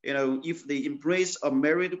 If they embrace or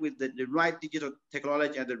married with the right digital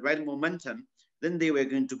technology and the right momentum, then they were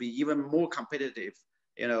going to be even more competitive,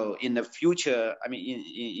 in the future. I mean,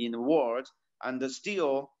 in the world, and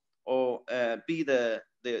still be the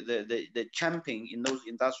champion in those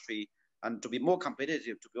industry, and to be more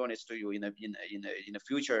competitive, to be honest to you, in a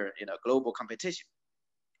future global competition.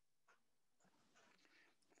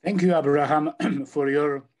 Thank you, Abraham, for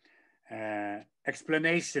your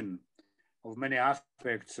explanation of many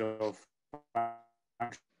aspects of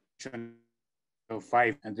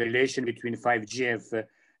 5 and the relation between 5G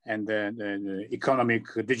and the economic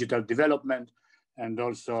digital development, and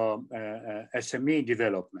also SME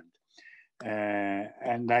development.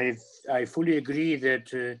 And I fully agree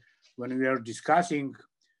that when we are discussing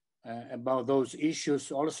about those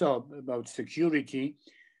issues, also about security,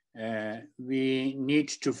 we need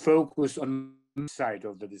to focus on the side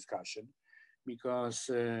of the discussion, because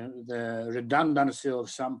the redundancy of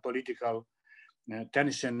some political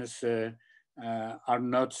tensions are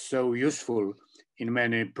not so useful in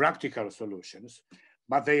many practical solutions,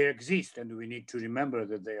 but they exist, and we need to remember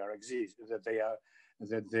that they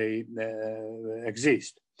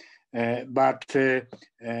exist. But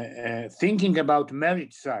thinking about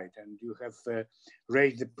merit side, and you have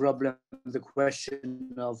raised the problem, the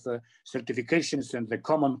question of certifications and the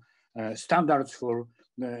common standards for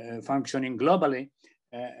functioning globally.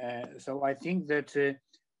 So I think that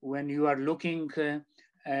when you are looking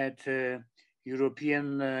at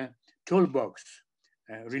European toolbox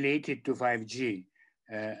related to 5G,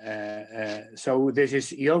 so this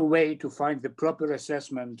is your way to find the proper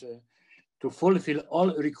assessment to fulfill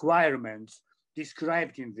all requirements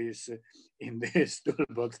described in this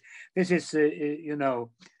toolbox. This is, you know,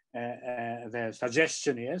 the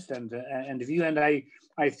suggestion, yes, and view, and I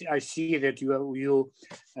see that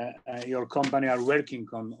your company are working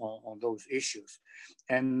on those issues,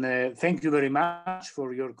 and thank you very much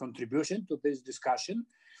for your contribution to this discussion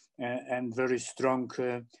and very strong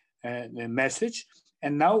message.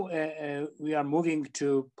 And now we are moving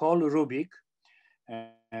to Paul Rubik,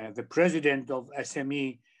 the president of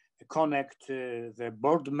SME Connect, the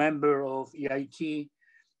board member of EIT,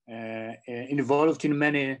 involved in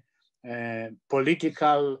many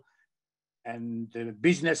political and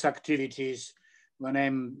business activities. When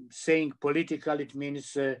I'm saying political, it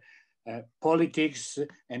means politics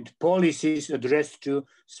and policies addressed to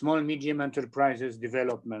small, medium enterprises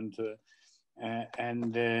development.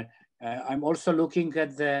 And I'm also looking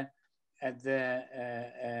at the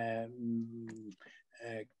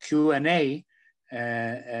Q&A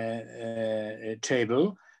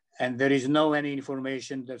table, and there is no any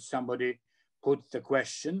information that somebody put the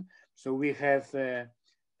question. So we have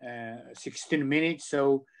 16 minutes.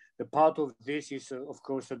 So the part of this is, of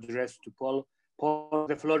course, addressed to Paul. Paul,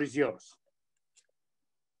 the floor is yours.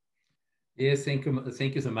 Yes, thank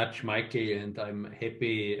you so much, Michael. And I'm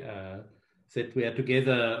happy that we are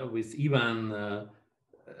together with Ivan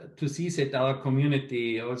to see that our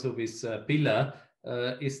community, also with Pilar,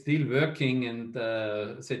 is still working, and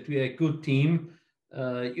that we are a good team.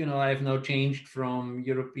 You know, I have now changed from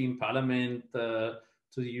European Parliament to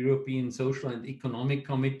the European Social and Economic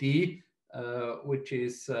Committee, which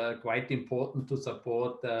is quite important to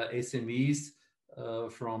support SMEs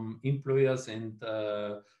from employers and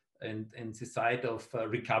the side of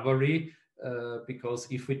recovery, because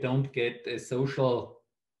if we don't get a social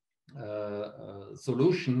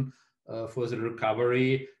solution for the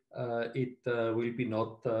recovery, it will be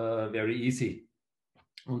not very easy.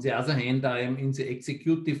 On the other hand, I am in the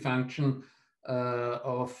executive function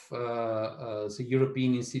of the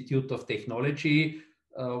European Institute of Technology,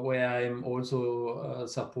 where I'm also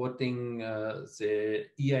supporting the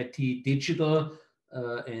EIT Digital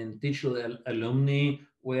and Digital Alumni,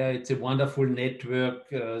 where it's a wonderful network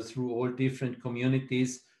through all different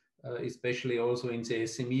communities, especially also in the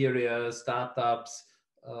SME area, startups,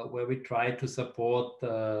 where we try to support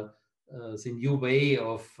the new way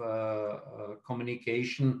of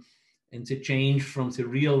communication and the change from the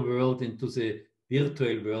real world into the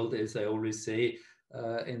virtual world, as I always say,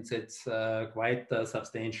 and that's quite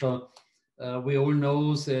substantial. We all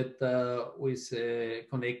know that with the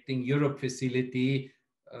Connecting Europe facility,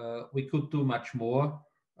 we could do much more.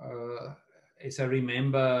 As I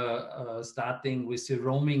remember, starting with the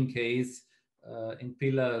roaming case, and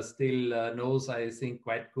Pilar still knows, I think,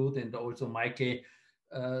 quite good, and also Michael,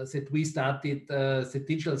 that we started the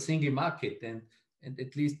digital single market, and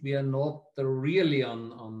at least we are not really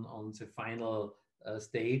on the final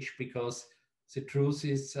stage, because the truth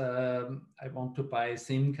is, I want to buy a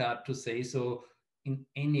SIM card, to say so, in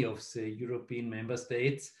any of the European member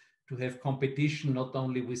states, to have competition not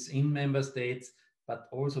only within member states, but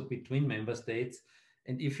also between member states.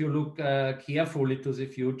 And if you look carefully to the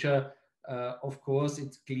future, of course,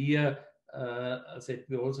 it's clear that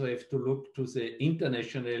we also have to look to the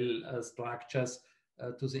international structures,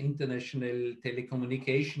 to the International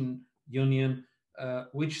Telecommunication Union,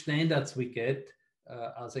 which standards we get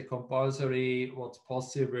as a compulsory, what's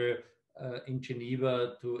possible in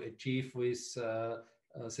Geneva to achieve with the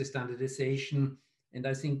standardization. And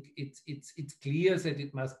I think it's clear that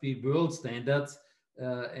it must be world standards,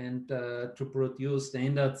 and to produce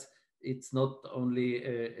standards, it's not only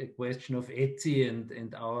a question of ETSI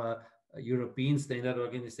and our European standard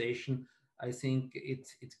organization. I think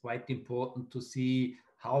it's quite important to see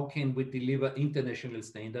how can we deliver international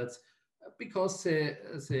standards, because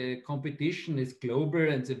the competition is global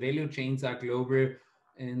and the value chains are global,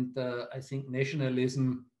 and I think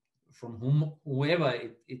nationalism from whoever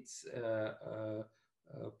it's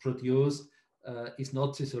produced is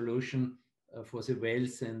not the solution for the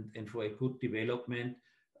wealth and for a good development,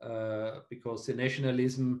 because the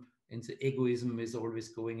nationalism and the egoism is always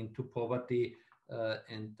going into poverty,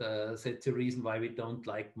 and that's the reason why we don't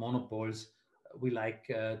like monopols. We like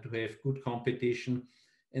to have good competition.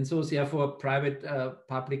 And so therefore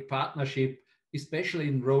private-public partnership, especially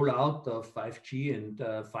in rollout of 5G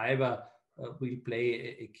and fiber, will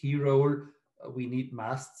play a key role. We need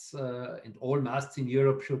masts, and all masts in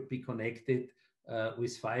Europe should be connected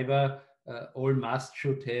with fiber. All masts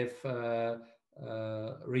should have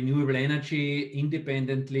renewable energy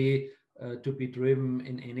independently to be driven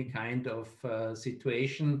in any kind of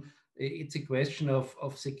situation. It's a question of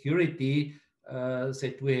security,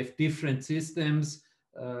 that we have different systems.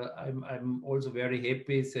 I'm also very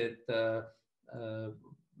happy that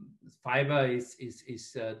fiber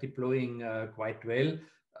is deploying quite well,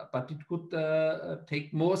 but it could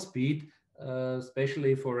take more speed,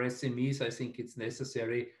 especially for SMEs. I think it's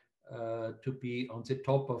necessary to be on the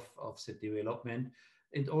top of the development.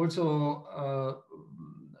 And also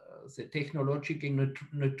the technological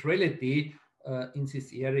neutrality in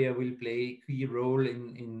this area will play a key role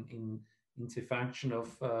in the function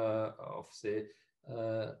of the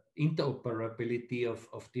interoperability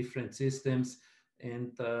of different systems,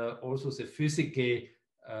 and also the physical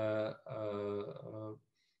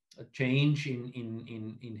change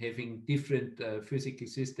in having different physical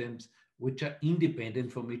systems which are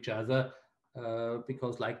independent from each other,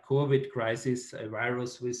 because like COVID crisis, a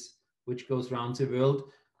virus which goes around the world,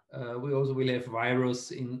 we also will have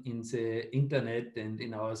virus in the internet and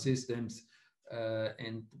in our systems,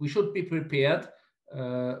 and we should be prepared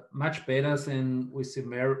much better than with the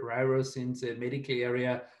virus in the medical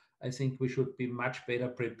area. I think we should be much better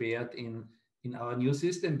prepared in our new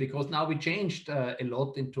system, because now we changed a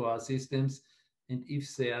lot into our systems, and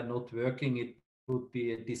if they are not working, it would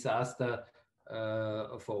be a disaster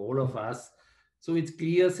for all of us. So it's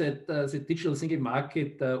clear that the digital single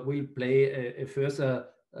market will play a further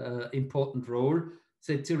important role.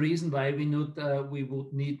 That's the reason why we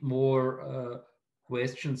would need more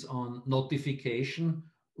questions on notification.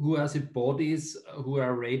 Who are the bodies who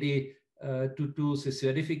are ready to do the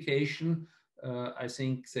certification? I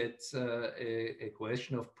think that's a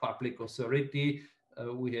question of public authority.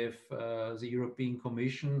 We have the European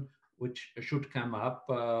Commission, which should come up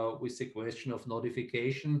with the question of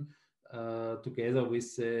notification together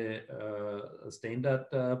with the standard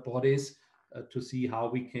bodies to see how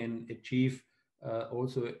we can achieve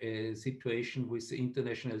also a situation with the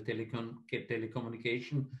International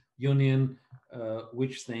Telecommunication Union,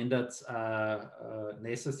 which standards are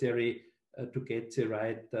necessary to get the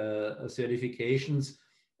right certifications.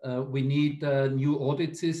 We need new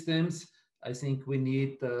audit systems. I think we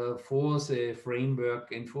need for the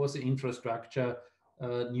framework and for the infrastructure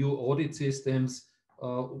new audit systems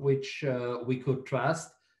which we could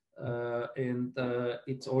trust. And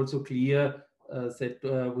it's also clear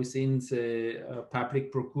that within the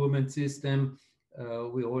public procurement system,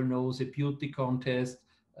 we all know the beauty contest.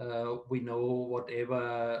 We know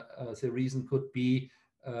whatever the reason could be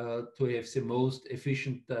to have the most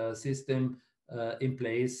efficient system in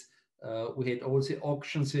place. We had also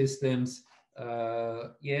auction systems.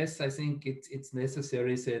 Yes, I think it's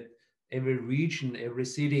necessary that every region, every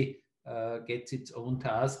city gets its own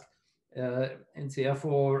task. And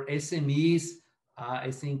therefore, SMEs are,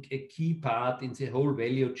 I think, a key part in the whole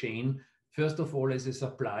value chain. First of all, as a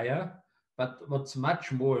supplier, but what's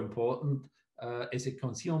much more important, as a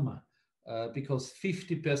consumer, because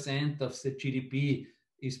 50% of the GDP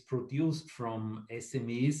is produced from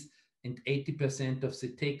SMEs, and 80% of the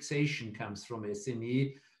taxation comes from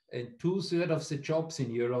SME, and 2/3 of the jobs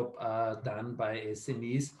in Europe are done by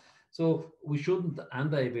SMEs. So we shouldn't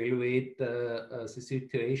under-evaluate the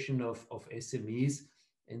situation of SMEs,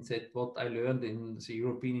 and that what I learned in the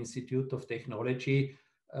European Institute of Technology,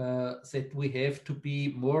 that we have to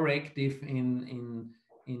be more active in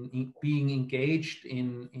being engaged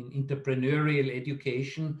in entrepreneurial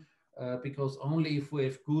education, because only if we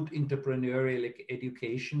have good entrepreneurial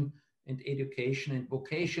education and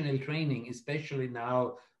vocational training, especially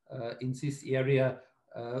now in this area,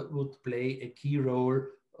 would play a key role.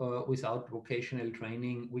 Without vocational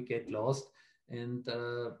training, we get lost. And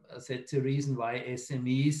that's the reason why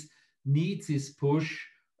SMEs need this push.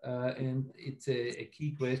 And it's a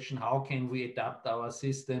key question, how can we adapt our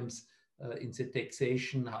systems in the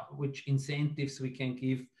taxation, which incentives we can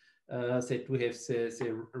give that we have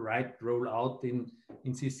the right rollout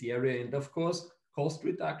in this area. And of course, cost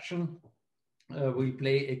reduction will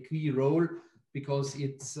play a key role, because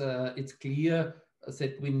it's clear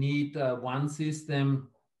that we need one system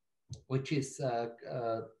which is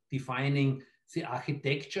defining the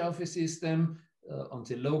architecture of a system on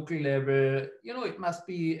the local level. You know, it must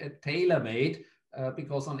be tailor-made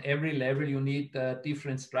because on every level you need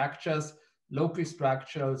different structures, local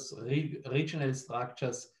structures, regional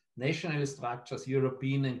structures, national structures,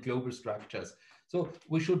 European and global structures. So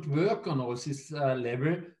we should work on all this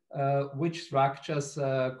level, which structures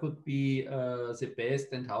could be the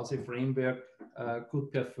best and how the framework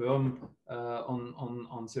could perform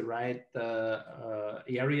on the right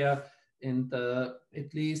area. And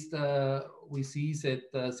at least we see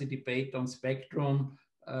that the debate on spectrum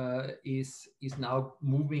is now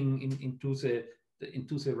moving into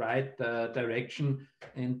the right direction.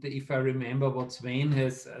 And if I remember what Sven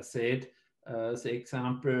has said, the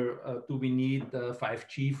example, do we need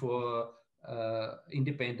 5G for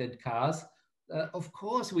independent cars? Of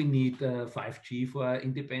course we need 5G for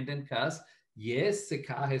independent cars. Yes, the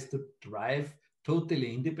car has to drive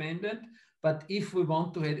totally independent, but if we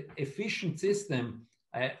want to have efficient system,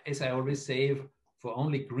 as I always say, for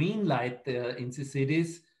only green light in the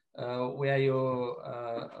cities, where your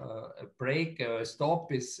break or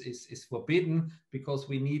stop is forbidden, because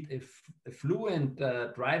we need a fluent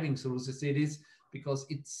driving through the cities, because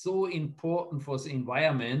it's so important for the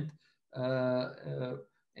environment.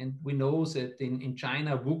 And we know that in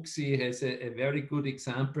China, Wuxi has a very good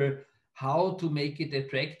example how to make it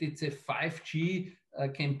attractive. The 5G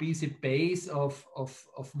can be the base of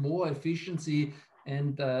more efficiency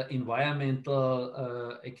and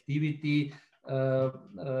environmental activity,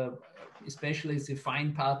 especially the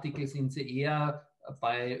fine particles in the air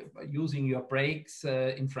by using your brakes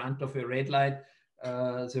in front of a red light.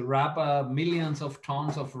 The rubber, millions of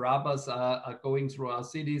tons of rubbers are going through our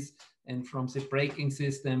cities, and from the braking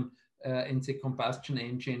system and the combustion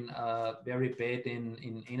engine are very bad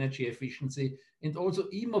in energy efficiency. And also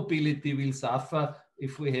e-mobility will suffer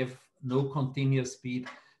if we have no continuous speed.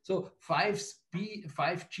 So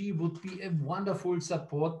 5G would be a wonderful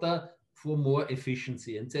supporter for more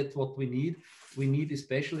efficiency. And that's what we need. We need,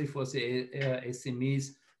 especially for the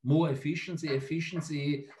SMEs, more efficiency.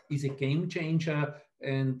 Efficiency is a game changer.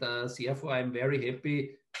 And therefore, I'm very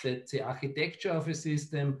happy that the architecture of a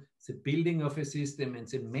system, the building of a system, and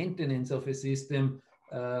the maintenance of a system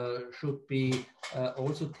should be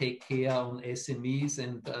also take care on SMEs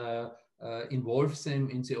and involve them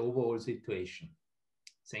in the overall situation.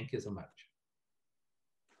 Thank you so much.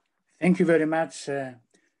 Thank you very much.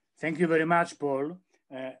 Thank you very much, Paul.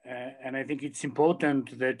 And I think it's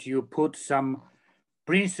important that you put some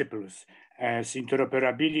principles as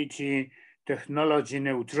interoperability, technology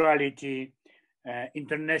neutrality,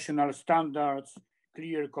 international standards,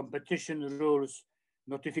 clear competition rules,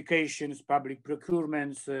 notifications, public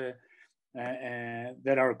procurements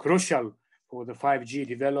that are crucial for the 5G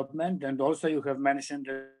development. And also you have mentioned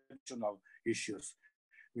additional issues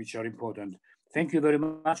which are important. Thank you very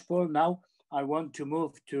much, Paul. Now I want to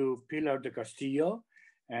move to Pilar de Castillo.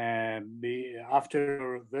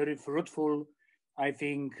 After very fruitful, I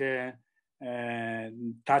think,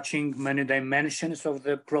 touching many dimensions of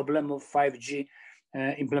the problem of 5G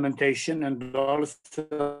implementation, and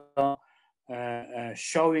also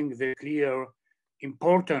showing the clear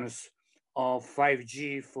importance of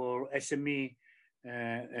 5G for SME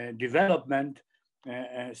development.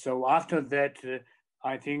 So after that,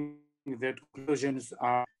 I think the conclusions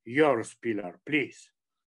are yours, Pilar, please.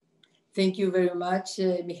 Thank you very much,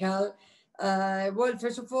 Michal. Well,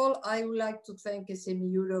 first of all, I would like to thank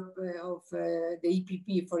SME Europe of the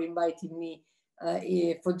EPP for inviting me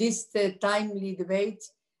for this timely debate.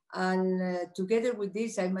 And together with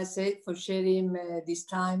this, I must say, for sharing this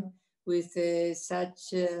time with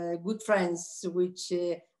such good friends, which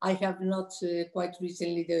I have not quite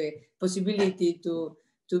recently the possibility to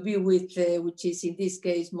be with, which is in this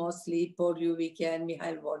case mostly Paul Ljubicki and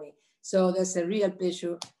Michael Boni. So that's a real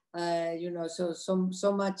pleasure. You know,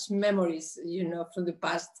 so much memories, you know, from the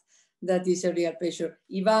past. That is a real pleasure.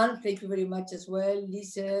 Ivan, thank you very much as well.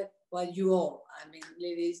 Lisa, well, you all, I mean,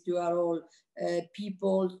 ladies, you are all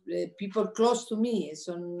people close to me.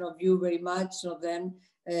 Some of you very much, some of them,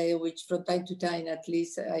 which from time to time, at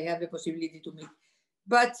least, I have the possibility to meet.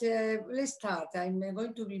 But let's start. I'm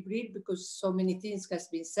going to be brief because so many things has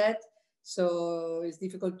been said. So it's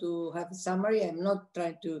difficult to have a summary. I'm not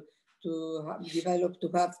trying to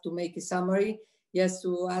make a summary, just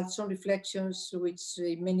to add some reflections, which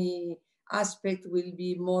in many aspects will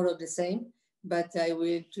be more of the same, but I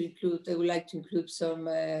would like to include some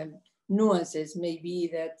nuances maybe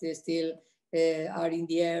that still are in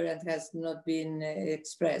the air and has not been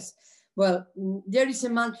expressed. Well, there is a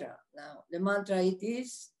mantra now. The mantra it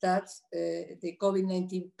is that the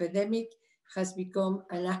COVID-19 pandemic has become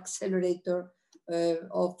an accelerator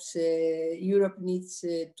of Europe needs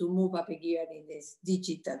to move up a gear in this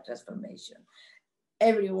digital transformation.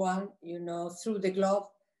 Everyone, you know, through the globe,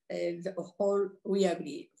 the whole, we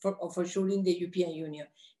agree, for sure in the European Union.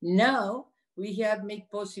 Now, we have made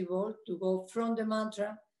possible to go from the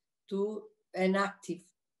mantra to an active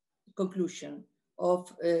conclusion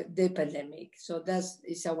of the pandemic. So that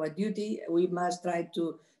is our duty. We must try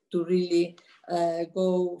to really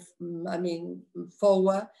go,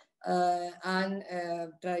 forward and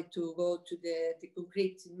try to go to the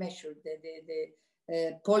concrete measure,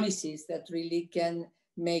 the policies that really can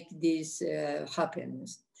make this happen.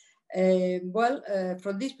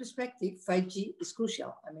 From this perspective, 5G is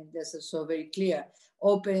crucial. I mean, that's also very clear.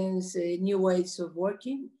 Opens new ways of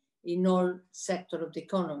working in all sectors of the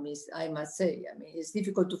economies, I must say. I mean, it's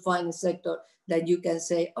difficult to find a sector that you can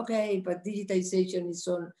say, okay, but digitization is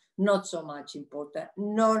not so much important.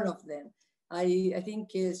 None of them. I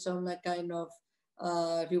think some kind of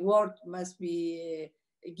reward must be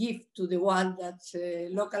a gift to the one that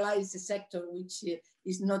localizes the sector which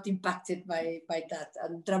is not impacted by that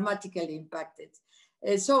and dramatically impacted.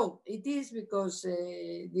 So it is because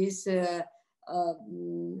this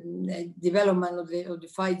development of the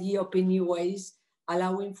 5G open new ways,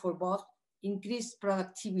 allowing for both increased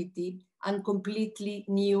productivity and completely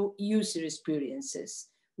new user experiences,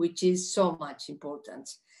 which is so much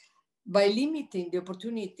important. By limiting the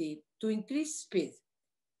opportunity to increase speed,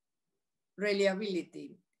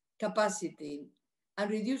 reliability, capacity, and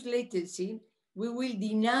reduce latency, we will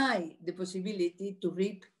deny the possibility to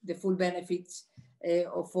reap the full benefits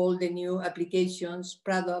of all the new applications,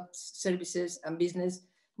 products, services, and business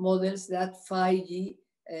models that 5G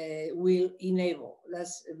will enable.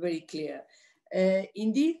 That's very clear.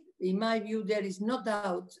 Indeed, in my view, there is no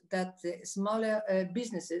doubt that smaller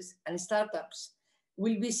businesses and startups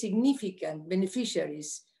will be significant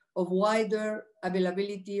beneficiaries of wider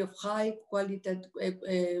availability of high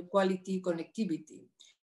quality connectivity.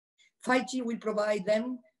 5G will provide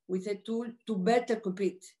them with a tool to better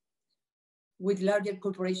compete with larger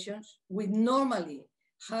corporations, which normally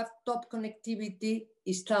have top connectivity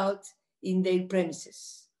installed in their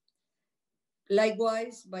premises.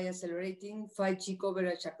 Likewise, by accelerating 5G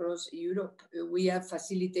coverage across Europe, we are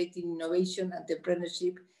facilitating innovation and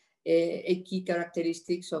entrepreneurship, a key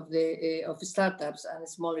characteristics of startups and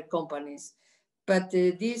smaller companies. But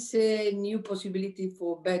this new possibility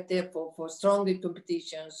for stronger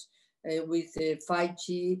competitions with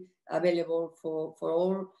 5G available for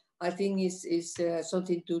all, I think is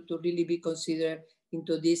something to really be considered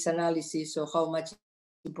into this analysis of how much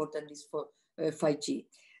important is for 5G.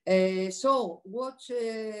 So what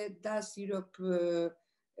does Europe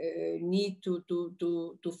need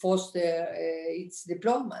to foster its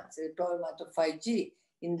deployment of 5G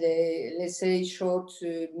in the, let's say, short,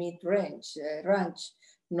 mid-range,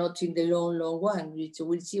 not in the long one, which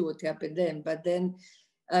we'll see what happens then. But then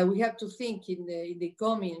we have to think in the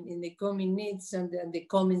coming needs and the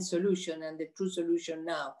coming solution and the true solution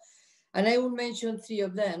now. And I will mention three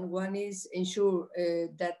of them. One is ensure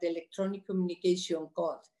that the electronic communication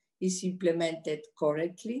code is implemented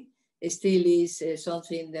correctly. It still is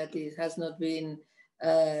something that has not been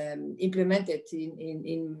implemented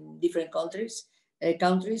in different countries,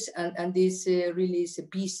 and this really is a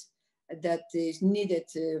piece that is needed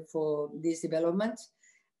for this development.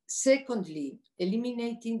 Secondly,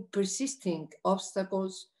 eliminating persisting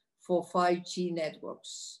obstacles for 5G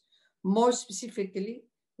networks. More specifically,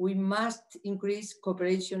 we must increase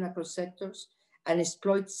cooperation across sectors and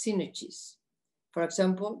exploit synergies. For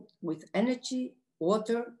example, with energy,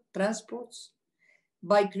 water, transports,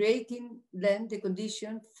 by creating then the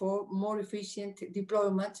condition for more efficient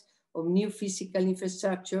deployment of new physical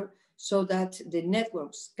infrastructure so that the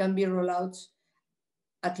networks can be rolled out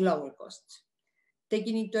at lower cost.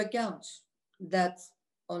 Taking into account that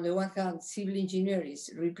on the one hand, civil engineers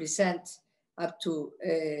represent up to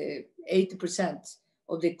 80%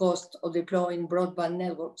 of the cost of deploying broadband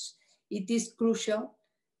networks, it is crucial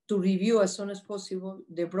to review as soon as possible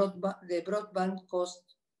the broadband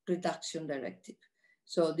cost reduction directive.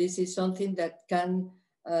 So this is something that can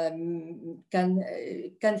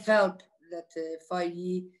help that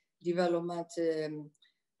 5G development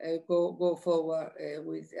go forward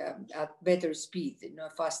with at better speed,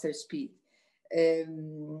 faster speed.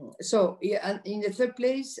 So yeah, and in the third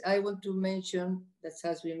place, I want to mention, that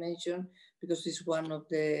has been mentioned because it's one of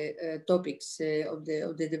the topics of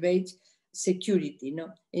the debate, security,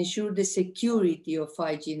 ensure the security of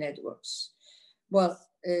 5G networks. Well,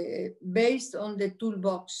 based on the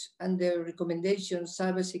toolbox and the recommendations,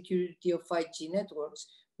 cybersecurity of 5G networks,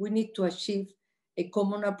 we need to achieve a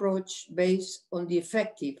common approach based on the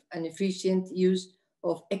effective and efficient use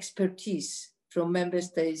of expertise from member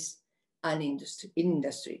states and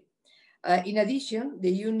industry. In addition,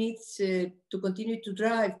 the EU needs to continue to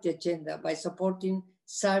drive the agenda by supporting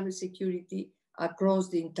cybersecurity across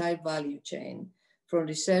the entire value chain, from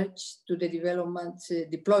research to the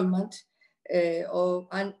deployment, of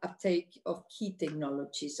an uptake of key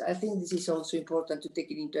technologies. I think this is also important to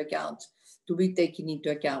take it into account, to be taken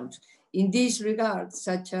into account. In this regard,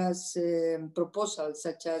 such as proposals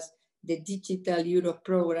such as the Digital Europe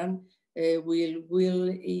program will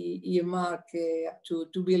earmark up to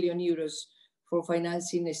 2 billion euros for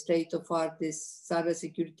financing state-of-art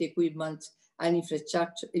cybersecurity equipment and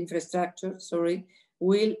infrastructure,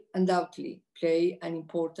 will undoubtedly play an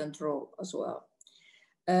important role as well.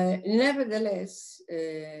 Nevertheless,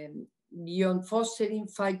 beyond fostering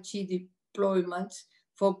 5G deployment,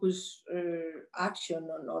 focus action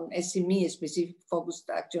on SME, specific focused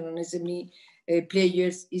action on SME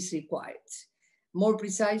players is required. More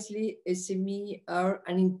precisely, SME are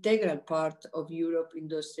an integral part of Europe's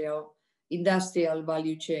industrial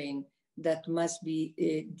value chain that must be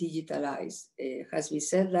digitalized. As we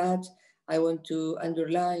said that, I want to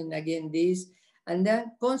underline again this, and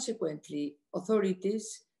then consequently,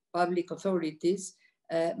 authorities, public authorities,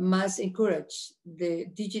 must encourage the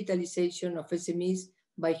digitalization of SMEs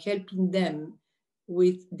by helping them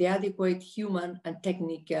with the adequate human and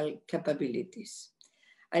technical capabilities.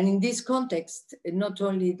 And in this context, not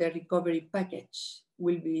only the recovery package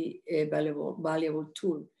will be a valuable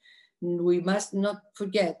tool, we must not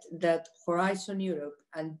forget that Horizon Europe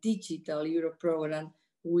and Digital Europe program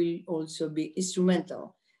will also be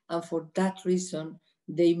instrumental. And for that reason,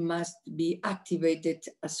 they must be activated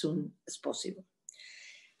as soon as possible.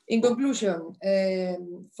 In conclusion,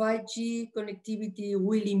 5G connectivity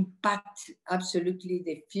will impact absolutely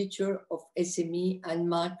the future of SME and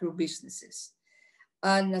micro businesses.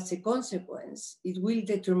 And as a consequence, it will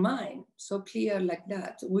determine, so clear like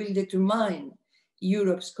that, will determine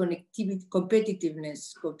Europe's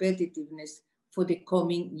competitiveness for the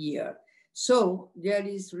coming year. So there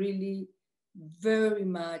is really very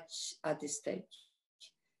much at stake.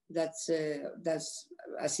 That's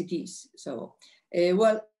as it is. So,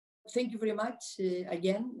 well, thank you very much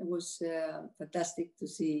again. It was fantastic to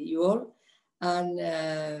see you all. And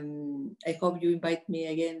I hope you invite me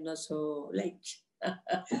again, not so late.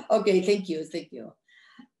 Okay, thank you.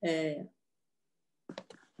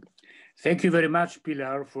 Thank you very much,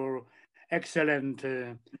 Pilar, for excellent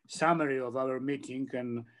summary of our meeting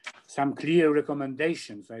and some clear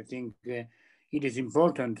recommendations. I think it is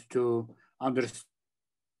important to understand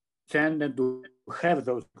and to have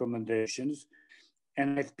those recommendations.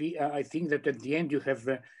 And I think that at the end you have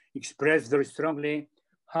expressed very strongly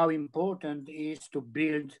how important it is to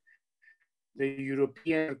build the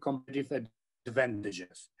European competitive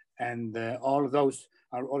advantages. And all those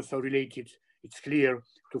are also related, it's clear,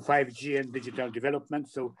 to 5G and digital development.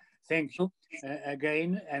 So thank you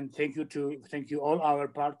again, and thank you all our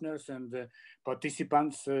partners and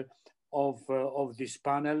participants of this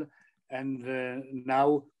panel. And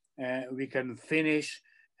now we can finish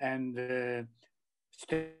and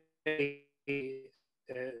stay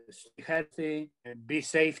healthy, be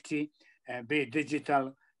safety, be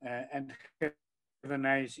digital, and have a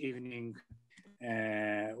nice evening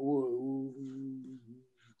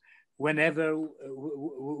wherever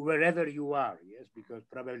you are, yes, because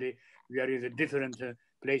probably we are in the different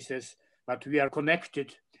places, but we are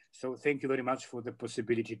connected. So thank you very much for the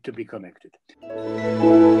possibility to be connected.